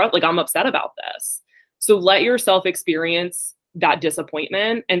on the front, like I'm upset about this. So let yourself experience that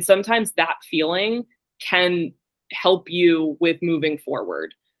disappointment. And sometimes that feeling can help you with moving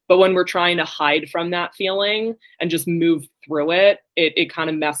forward. But when we're trying to hide from that feeling and just move through it, it kind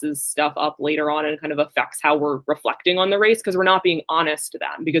of messes stuff up later on and kind of affects how we're reflecting on the race because we're not being honest to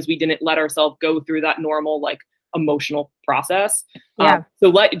them because we didn't let ourselves go through that normal like emotional process. Yeah. So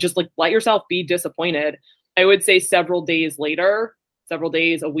let yourself be disappointed. I would say several days later, several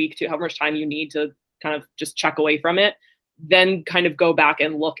days, a week, to however much time you need to kind of just check away from it, then kind of go back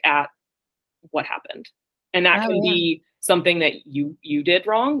and look at what happened. And that can be something that you did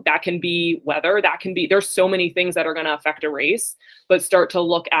wrong. That can be weather. That can be, there's so many things that are going to affect a race, but start to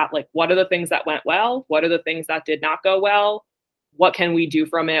look at like, what are the things that went well? What are the things that did not go well? What can we do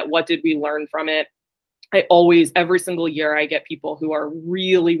from it? What did we learn from it? Every single year, I get people who are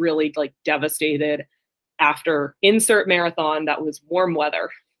really, really like devastated after insert marathon that was warm weather.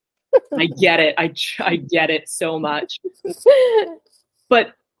 I get it. I get it so much.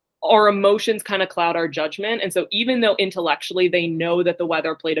 But our emotions kind of cloud our judgment. And so even though intellectually they know that the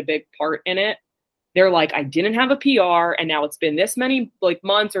weather played a big part in it, they're like, I didn't have a PR and now it's been this many like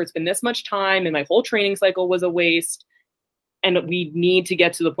months or it's been this much time and my whole training cycle was a waste. And we need to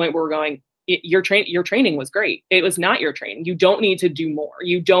get to the point where we're going, your training was great. It was not your training. You don't need to do more.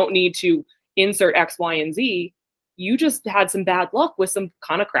 You don't need to insert X, Y, and Z. You just had some bad luck with some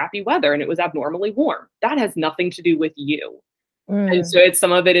kind of crappy weather and it was abnormally warm. That has nothing to do with you. And so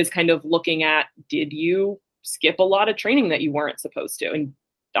some of it is kind of looking at, did you skip a lot of training that you weren't supposed to? And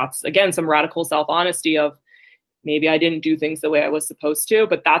that's, again, some radical self-honesty of maybe I didn't do things the way I was supposed to,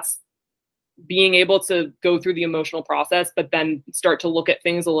 but that's being able to go through the emotional process, but then start to look at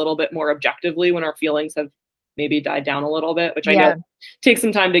things a little bit more objectively when our feelings have maybe died down a little bit, which I know takes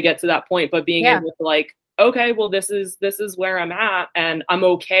some time to get to that point, but being able to like, okay, well, this is where I'm at, and I'm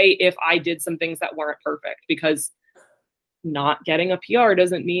okay if I did some things that weren't perfect, because not getting a PR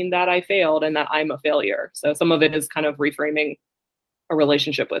doesn't mean that I failed and that I'm a failure. So some of it is kind of reframing a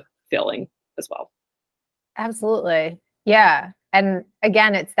relationship with failing as well. Absolutely. Yeah. And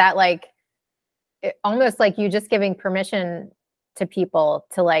again, it's that like, almost like you just giving permission to people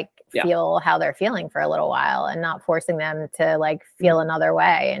to like feel how they're feeling for a little while, and not forcing them to like feel another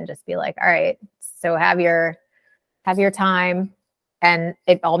way, and just be like, all right, so have your time, and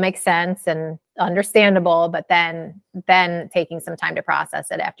it all makes sense and understandable, but then taking some time to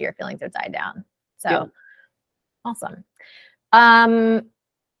process it after your feelings have died down. So awesome.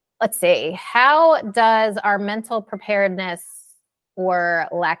 Let's see. How does our mental preparedness or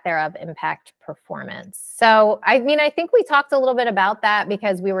lack thereof impact performance? So, I mean, I think we talked a little bit about that,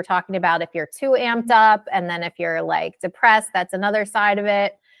 because we were talking about if you're too amped up, and then if you're like depressed, that's another side of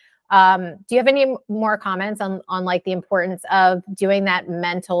it. Do you have any more comments on like the importance of doing that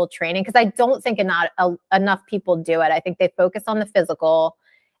mental training? Because I don't think enough people do it. I think they focus on the physical,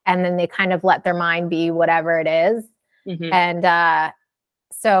 and then they kind of let their mind be whatever it is. Mm-hmm. And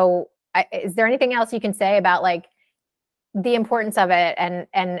so is there anything else you can say about like the importance of it? And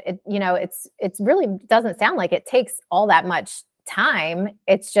it, you know, it's really doesn't sound like it takes all that much time.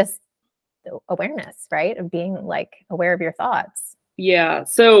 It's just awareness, right? Of being like aware of your thoughts. Yeah.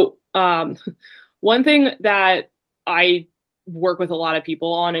 So one thing that I work with a lot of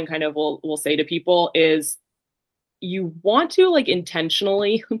people on, and kind of will say to people, is you want to like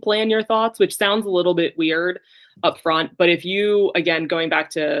intentionally plan your thoughts, which sounds a little bit weird up front. But if you, again, going back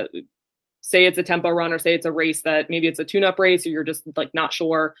to say it's a tempo run, or say it's a race that maybe it's a tune-up race, or you're just like not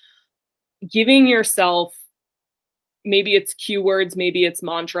sure, giving yourself, maybe it's cue words, maybe it's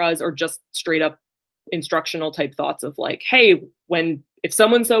mantras, or just straight up instructional type thoughts of like, hey, if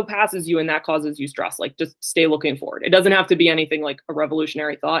someone so passes you and that causes you stress, like just stay looking forward. It doesn't have to be anything like a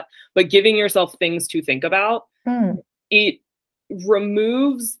revolutionary thought, but giving yourself things to think about, it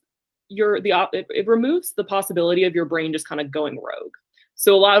removes it removes the possibility of your brain just kind of going rogue.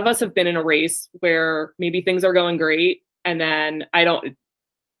 So a lot of us have been in a race where maybe things are going great, and then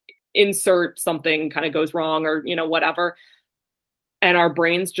insert something kind of goes wrong, or, you know, whatever. And our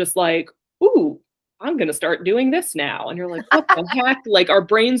brain's just like, ooh, I'm going to start doing this now. And you're like, what the heck? Like our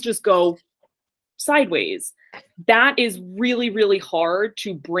brains just go sideways. That is really, really hard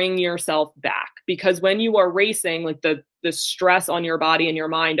to bring yourself back, because when you are racing, like the stress on your body and your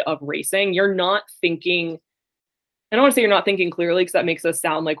mind of racing, you're not thinking. I don't want to say you're not thinking clearly, because that makes us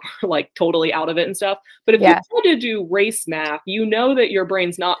sound like we're like totally out of it and stuff. But if you try to do race math, you know that your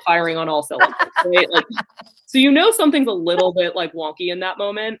brain's not firing on all cylinders, right? Like, so you know something's a little bit like wonky in that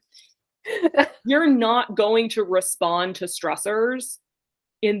moment. You're not going to respond to stressors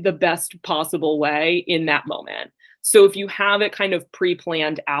in the best possible way in that moment. So if you have it kind of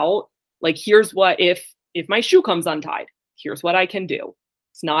pre-planned out, like, here's what, if my shoe comes untied, here's what I can do.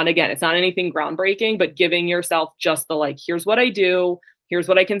 It's not anything groundbreaking, but giving yourself just the like, here's what I do, here's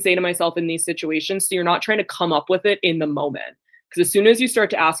what I can say to myself in these situations. So you're not trying to come up with it in the moment. Because as soon as you start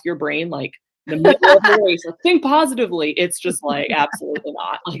to ask your brain, like, the middle of the race, like, think positively, it's just like, absolutely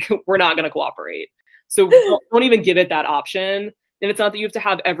not. Like, we're not going to cooperate. So don't even give it that option. And it's not that you have to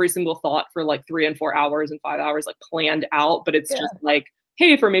have every single thought for like 3 and 4 hours and 5 hours like planned out, but it's just like,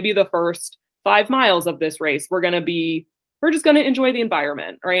 hey, for maybe the first 5 miles of this race, we're just going to enjoy the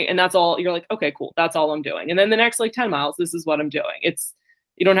environment, right? And that's all. You're like, okay, cool, that's all I'm doing. And then the next like 10 miles, this is what I'm doing.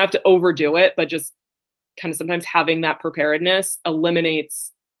 You don't have to overdo it, but just kind of sometimes having that preparedness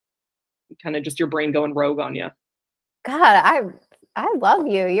eliminates kind of just your brain going rogue on you. God, I love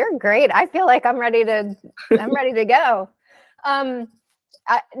you. You're great. I feel like I'm ready to go.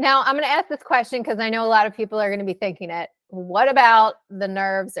 Now I'm going to ask this question because I know a lot of people are going to be thinking it. What about the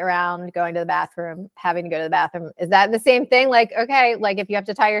nerves around going to the bathroom, having to go to the bathroom? Is that the same thing? Like, okay, like if you have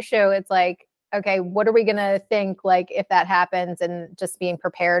to tie your shoe, it's like, okay, what are we going to think like if that happens, and just being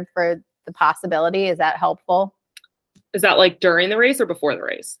prepared for the possibility? Is that helpful? Is that like during the race or before the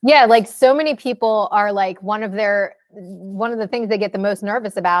race? Yeah, like so many people are like, one of the things they get the most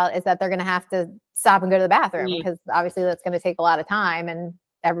nervous about is that they're going to have to stop and go to the bathroom, because obviously that's going to take a lot of time, and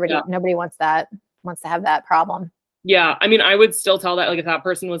nobody wants to have that problem. Yeah. I mean, I would still tell that, like, if that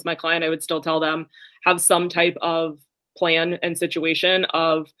person was my client, I would still tell them, have some type of plan and situation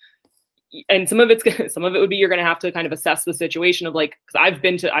of, and some of it would be, you're going to have to kind of assess the situation of like, cause I've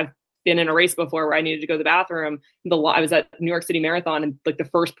been in a race before where I needed to go to the bathroom. I was at New York City Marathon, and like the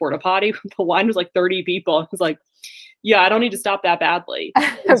first porta potty, the line was like 30 people. I was like, yeah, I don't need to stop that badly.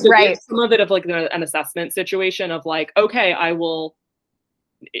 So right. Some of it of like an assessment situation of like, okay, I will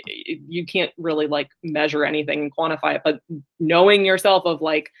you can't really like measure anything and quantify it, but knowing yourself of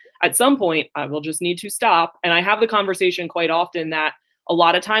like, at some point I will just need to stop. And I have the conversation quite often that a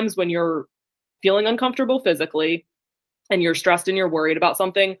lot of times when you're feeling uncomfortable physically and you're stressed and you're worried about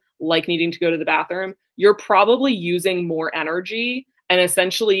something like needing to go to the bathroom, you're probably using more energy, and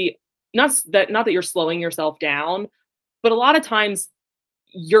essentially not that you're slowing yourself down, but a lot of times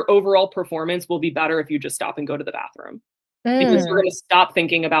your overall performance will be better if you just stop and go to the bathroom. Because you're going to stop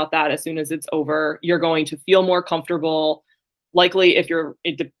thinking about that as soon as it's over. You're going to feel more comfortable. Likely, if you're,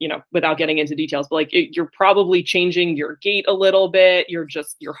 without getting into details, but like you're probably changing your gait a little bit. Your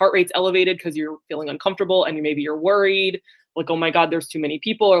heart rate's elevated because you're feeling uncomfortable, and maybe you're worried, like, oh my God, there's too many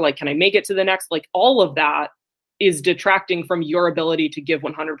people, or like, can I make it to the next? Like, all of that is detracting from your ability to give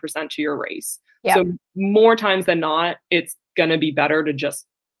 100% to your race. Yep. So more times than not, it's going to be better to just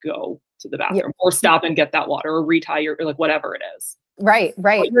go to the bathroom or stop and get that water or retie your, or like whatever it is. Right.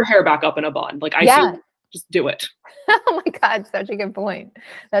 Put your hair back up in a bun. Like I say, just do it. Oh my God, such a good point.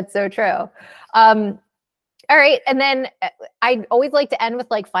 That's so true. All right. And then I always like to end with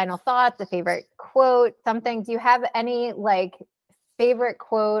like final thoughts, a favorite quote, something. Do you have any like favorite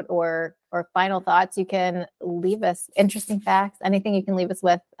quote or final thoughts you can leave us, interesting facts, anything you can leave us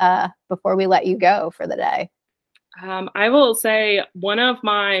with before we let you go for the day? I will say one of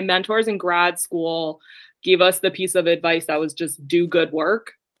my mentors in grad school gave us the piece of advice that was just do good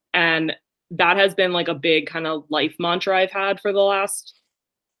work. And that has been like a big kind of life mantra I've had for the last,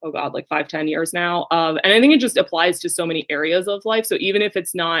 like 5-10 years now. And I think it just applies to so many areas of life. So even if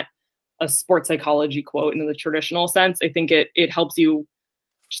it's not a sports psychology quote in the traditional sense, I think it helps you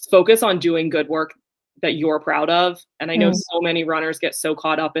just focus on doing good work that you're proud of. And I know so many runners get so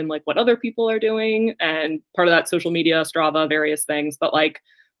caught up in like what other people are doing, and part of that social media, Strava, various things, but like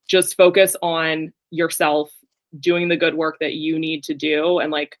just focus on yourself doing the good work that you need to do.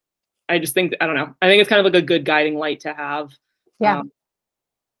 And like, I just think, I don't know, I think it's kind of like a good guiding light to have. Yeah.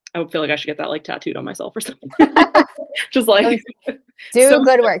 I would feel like I should get that like tattooed on myself or something. Just like do so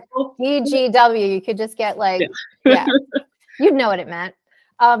good work. DGW. You could just get like, you'd know what it meant.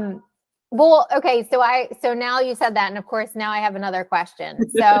 Well, okay. So now you said that. And of course, now I have another question.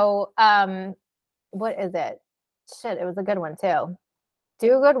 So, what is it? Shit, it was a good one too.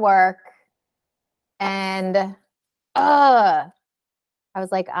 Do good work. And, I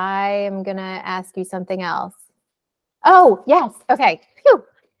was like, I am going to ask you something else. Oh, yes. Okay. Phew.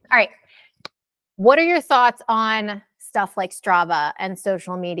 All right. What are your thoughts on stuff like Strava and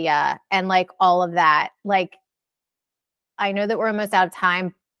social media and like all of that? Like, I know that we're almost out of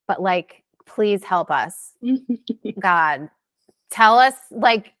time, but like, please help us. God, tell us,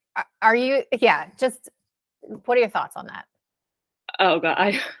 like, just what are your thoughts on that? Oh God,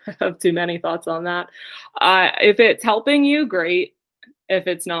 I have too many thoughts on that. If it's helping you, great. If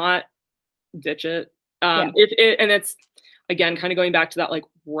it's not, ditch it. And it's, again, kind of going back to that like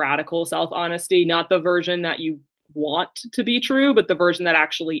radical self-honesty, not the version that you want to be true, but the version that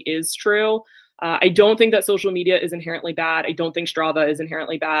actually is true. I don't think that social media is inherently bad. I don't think Strava is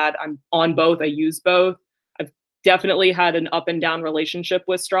inherently bad. I'm on both. I use both. I've definitely had an up and down relationship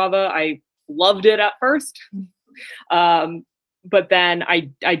with Strava. I loved it at first. But then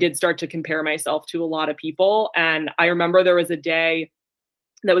I did start to compare myself to a lot of people. And I remember there was a day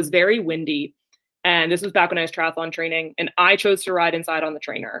that was very windy. And this was back when I was triathlon training, and I chose to ride inside on the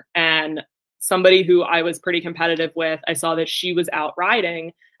trainer. And somebody who I was pretty competitive with, I saw that she was out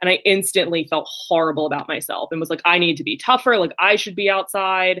riding, and I instantly felt horrible about myself and was like, I need to be tougher. Like I should be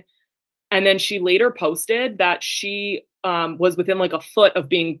outside. And then she later posted that she was within like a foot of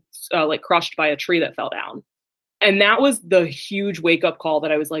being like crushed by a tree that fell down. And that was the huge wake up call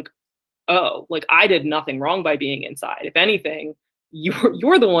that I was like, oh, like I did nothing wrong by being inside. If anything,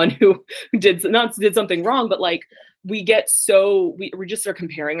 you're the one who did something wrong. But like we just are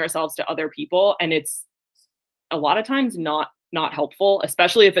comparing ourselves to other people, and it's a lot of times not helpful,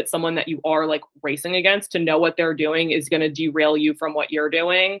 especially if it's someone that you are like racing against. To know what they're doing is going to derail you from what you're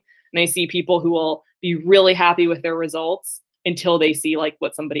doing. And I see people who will be really happy with their results until they see like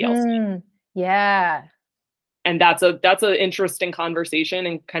what somebody else did. Yeah. And that's an interesting conversation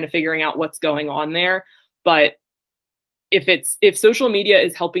and kind of figuring out what's going on there. But if social media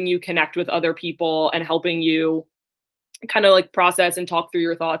is helping you connect with other people and helping you kind of like process and talk through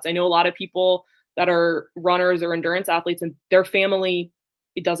your thoughts. I know a lot of people that are runners or endurance athletes, and their family,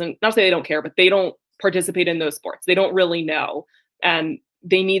 not to say they don't care, but they don't participate in those sports. They don't really know. And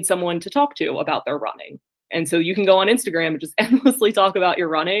they need someone to talk to about their running. And so you can go on Instagram and just endlessly talk about your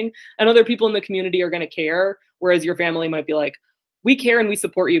running, and other people in the community are going to care. Whereas your family might be like, we care and we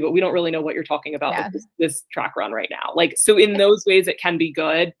support you, but we don't really know what you're talking about with this track run right now. Like, so in those ways it can be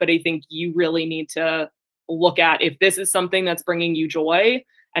good, but I think you really need to look at if this is something that's bringing you joy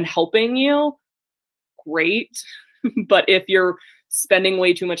and helping you, great. But if you're spending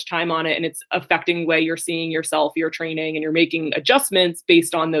way too much time on it and it's affecting the way you're seeing yourself, your training, and you're making adjustments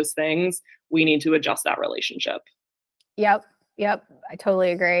based on those things, we need to adjust that relationship. Yep. I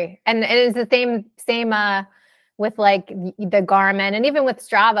totally agree. And it is the same with like the Garmin and even with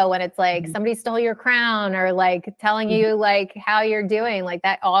Strava, when it's like somebody stole your crown or like telling you like how you're doing, like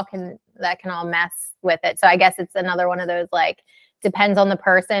that can all mess with it. So I guess it's another one of those, like, depends on the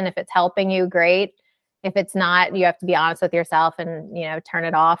person. If it's helping you, great. If it's not, you have to be honest with yourself and, you know, turn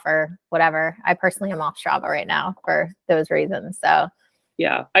it off or whatever. I personally am off Strava right now for those reasons. So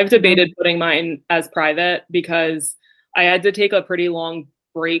yeah, I've debated putting mine as private because I had to take a pretty long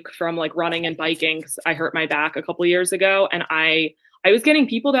break from like running and biking because I hurt my back a couple of years ago. And I was getting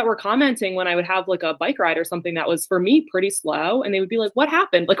people that were commenting when I would have like a bike ride or something that was for me pretty slow. And they would be like, what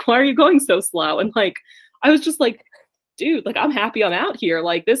happened? Like, why are you going so slow? And like, I was just like, dude, like, I'm happy I'm out here.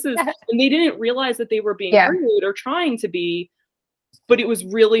 Like, this is, and they didn't realize that they were being rude or trying to be, but it was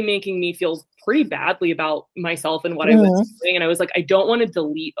really making me feel pretty badly about myself and what I was doing. And I was like, I don't want to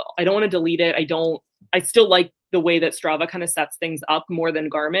delete it. I still like the way that Strava kind of sets things up more than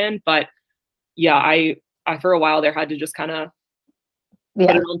Garmin. But yeah, I for a while there had to just kind of put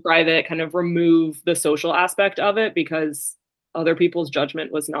it on private, kind of remove the social aspect of it because other people's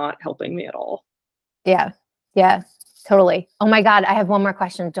judgment was not helping me at all. Yeah. Totally. Oh my God. I have one more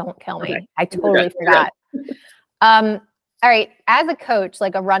question. Don't kill me. Okay. I totally forgot. All right. As a coach,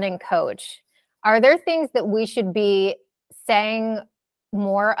 like a running coach, are there things that we should be saying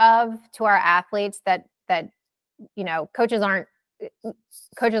more of to our athletes that, you know, coaches aren't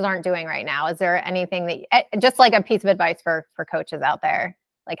doing right now? Is there anything that, just like a piece of advice for coaches out there?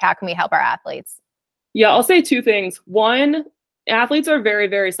 Like, how can we help our athletes? Yeah, I'll say two things. One, athletes are very,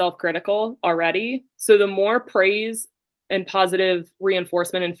 very self-critical already. So the more praise and positive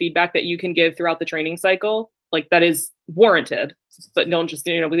reinforcement and feedback that you can give throughout the training cycle, like, that is warranted, but don't just,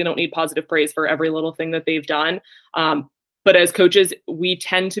 you know, we don't need positive praise for every little thing that they've done. But as coaches, we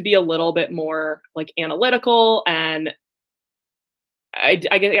tend to be a little bit more like analytical, and I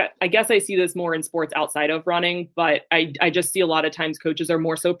guess I see this more in sports outside of running, but I just see a lot of times coaches are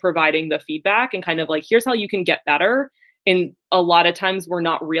more so providing the feedback and kind of like, here's how you can get better. And a lot of times we're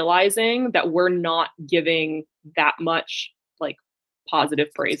not realizing that we're not giving that much like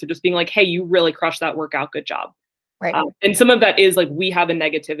positive praise or just being like, hey, you really crushed that workout. Good job. Right. And some of that is like, we have a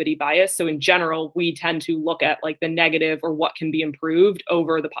negativity bias. So in general, we tend to look at like the negative or what can be improved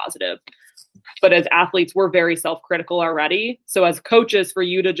over the positive. But as athletes, we're very self-critical already. So as coaches, for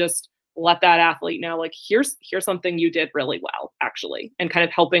you to just let that athlete know, like, here's something you did really well, actually, and kind of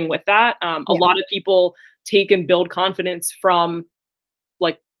helping with that. A lot of people take and build confidence from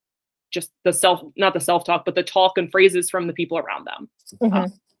like just not the self-talk, but the talk and phrases from the people around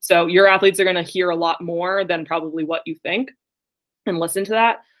them. So your athletes are going to hear a lot more than probably what you think and listen to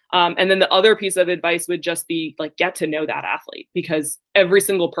that. And then the other piece of advice would just be like, get to know that athlete, because every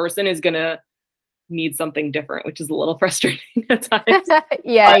single person is going to need something different, which is a little frustrating at times.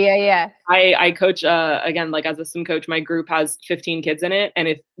 Yeah. I coach, again, like as a swim coach, my group has 15 kids in it. And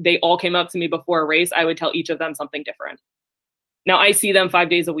if they all came up to me before a race, I would tell each of them something different. Now I see them 5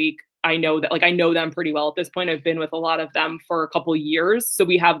 days a week. I know them pretty well at this point. I've been with a lot of them for a couple years. So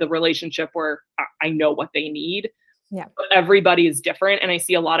we have the relationship where I know what they need. Yeah. But everybody is different. And I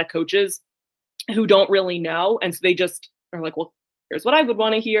see a lot of coaches who don't really know. And so they just are like, well, here's what I would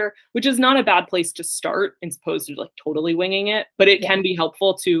want to hear, which is not a bad place to start as opposed to like totally winging it. But it can be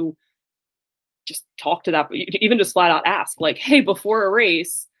helpful to just talk to that, even just flat out ask like, hey, before a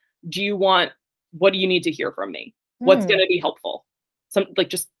race, what do you need to hear from me? What's going to be helpful? Like,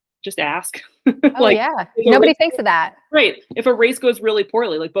 just ask. Like, nobody thinks of that. Right. If a race goes really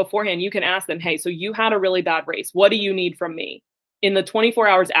poorly, like beforehand, you can ask them, hey, so you had a really bad race. What do you need from me in the 24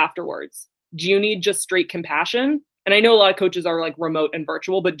 hours afterwards? Do you need just straight compassion? And I know a lot of coaches are like remote and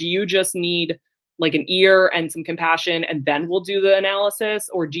virtual, but do you just need like an ear and some compassion and then we'll do the analysis?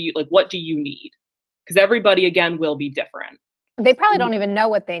 Or what do you need? Because everybody, again, will be different. They probably don't even know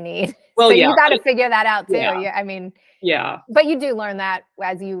what they need. Well, so you got to figure that out too. Yeah. I mean, yeah. But you do learn that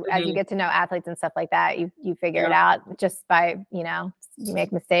as you get to know athletes and stuff like that. You figure it out just by, you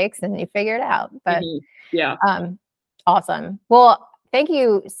make mistakes and you figure it out. But awesome. Well, thank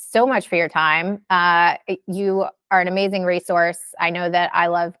you so much for your time. You are an amazing resource. I know that I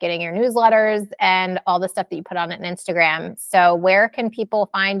love getting your newsletters and all the stuff that you put on Instagram. So where can people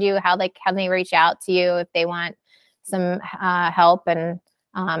find you? How can they reach out to you if they want some help. And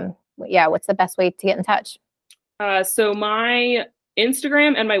what's the best way to get in touch? So my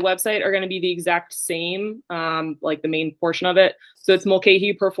Instagram and my website are going to be the exact same, like the main portion of it. So it's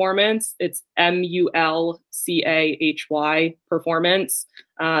Mulcahy Performance. It's MULCAHY Performance.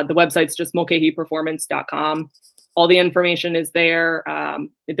 The website's just mulcahyperformance.com. All the information is there.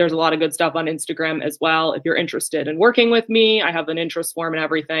 There's a lot of good stuff on Instagram as well. If you're interested in working with me, I have an interest form and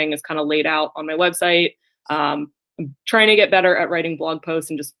everything is kind of laid out on my website. I'm trying to get better at writing blog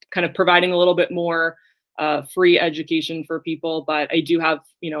posts and just kind of providing a little bit more free education for people. But I do have,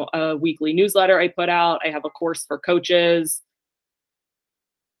 a weekly newsletter I put out. I have a course for coaches.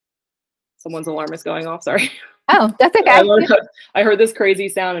 Someone's alarm is going off. Sorry. Oh, that's okay. I heard this crazy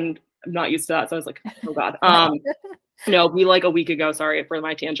sound and I'm not used to that. So I was like, oh God. No, we like a week ago, sorry for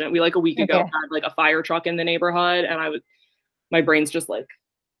my tangent. We like a week ago had like a fire truck in the neighborhood and my brain's just like,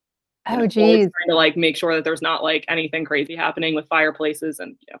 oh geez. Trying to like make sure that there's not like anything crazy happening with fireplaces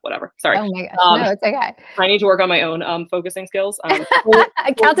and whatever. Sorry. Oh my gosh. No, it's okay. I need to work on my own focusing skills. I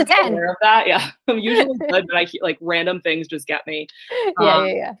count to 10. Of that. Yeah. I'm usually good, but I like random things just get me.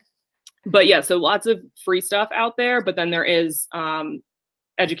 Yeah. But yeah, so lots of free stuff out there, but then there is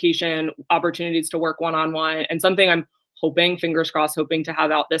education opportunities to work one-on-one. And something I'm hoping, fingers crossed, hoping to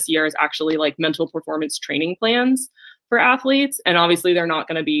have out this year is actually like mental performance training plans for athletes. And obviously they're not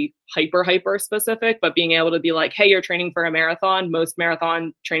going to be hyper specific, but being able to be like, hey, you're training for a marathon. Most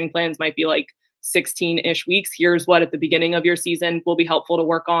marathon training plans might be like 16-ish weeks. Here's what at the beginning of your season will be helpful to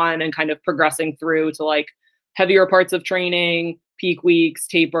work on, and kind of progressing through to like heavier parts of training, peak weeks,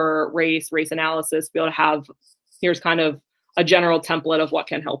 taper, race analysis, be able to have, here's kind of a general template of what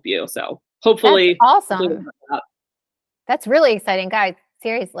can help you. So hopefully. That's awesome. That's really exciting, guys.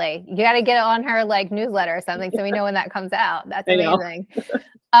 Seriously, you got to get it on her like newsletter or something so we know when that comes out. That's amazing.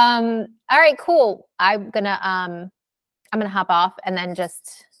 All right, cool. I'm gonna hop off and then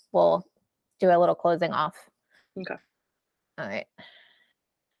we'll do a little closing off. Okay. All right.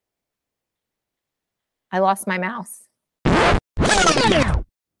 I lost my mouse.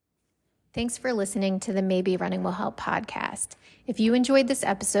 Thanks for listening to the Maybe Running Will Help podcast. If you enjoyed this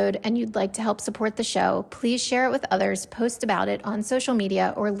episode and you'd like to help support the show, please share it with others, post about it on social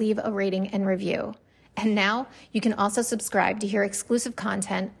media, or leave a rating and review. And now you can also subscribe to hear exclusive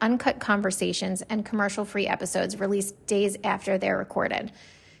content, uncut conversations, and commercial-free episodes released days after they're recorded.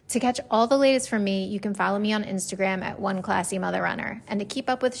 To catch all the latest from me, you can follow me on Instagram at @OneClassyMotherRunner. And to keep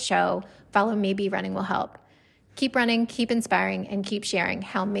up with the show, follow Maybe Running Will Help. Keep running, keep inspiring, and keep sharing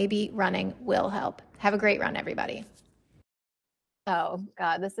how maybe running will help. Have a great run, everybody. Oh,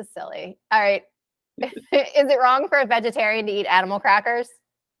 God, this is silly. All right. Is it wrong for a vegetarian to eat animal crackers?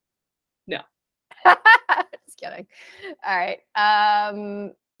 No. Just kidding. All right.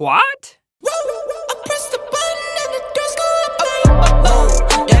 What? I press the button and the doors go up. Whoa,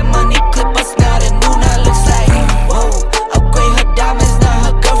 that money clip us now, the new now looks like. Whoa, upgrade her diamonds, now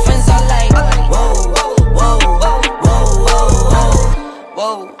her girlfriends are like. Whoa, whoa, whoa, whoa, whoa,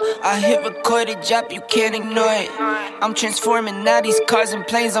 whoa. I hit record a drop, you can't ignore it. I'm transforming now these cars and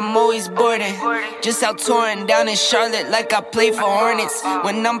planes, I'm always boarding. Just out touring down in Charlotte like I play for Hornets.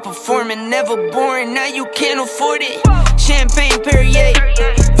 When I'm performing, never boring, now you can't afford it. Champagne Perrier,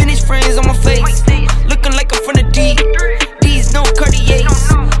 vintage friends on my face. Looking like I'm from the deep. These no Cartiers.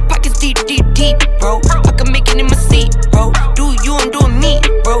 Pockets deep, deep, deep, bro. I can make it in my seat, bro. Do you, I'm doing me,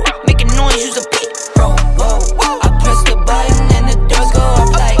 bro. Making noise, use a beat, bro. Whoa, I press the button and the doors go up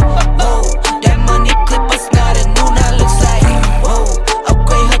like. Whoa, that money clip us now, the new now looks like. Whoa,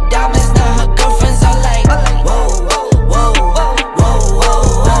 upgrade her diamonds, now her girlfriends are like. Whoa, whoa, whoa, whoa,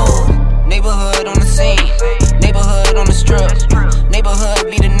 whoa. Neighborhood on the scene, neighborhood on the strip. Neighborhood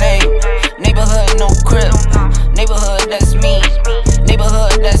be the name, neighborhood no crib. Neighborhood that's me,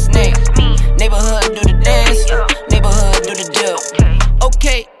 neighborhood that's Nick. Neighborhood do the dance, neighborhood do the deal.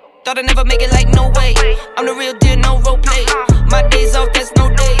 Okay, thought I'd never make it like no way. I'm the real deal, no role play. My days off, that's no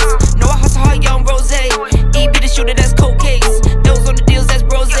days. No, I hustle hard, young rose. E be the shooter, that's cold case. Those on the deals, that's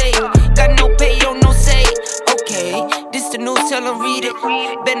brose. Got no pay, you don't no say. Okay, this the news, tell them read it.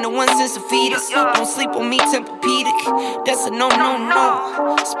 Been the one since a fetus. Don't sleep on me, Tempur-Pedic. That's a no, no,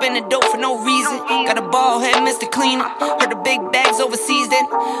 no. Spending dope for no reason. Got a ball head, Mr. Cleaner. Heard the big bags overseas, then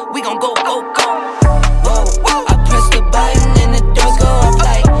we gon' go, go, go. Whoa, I press the button and the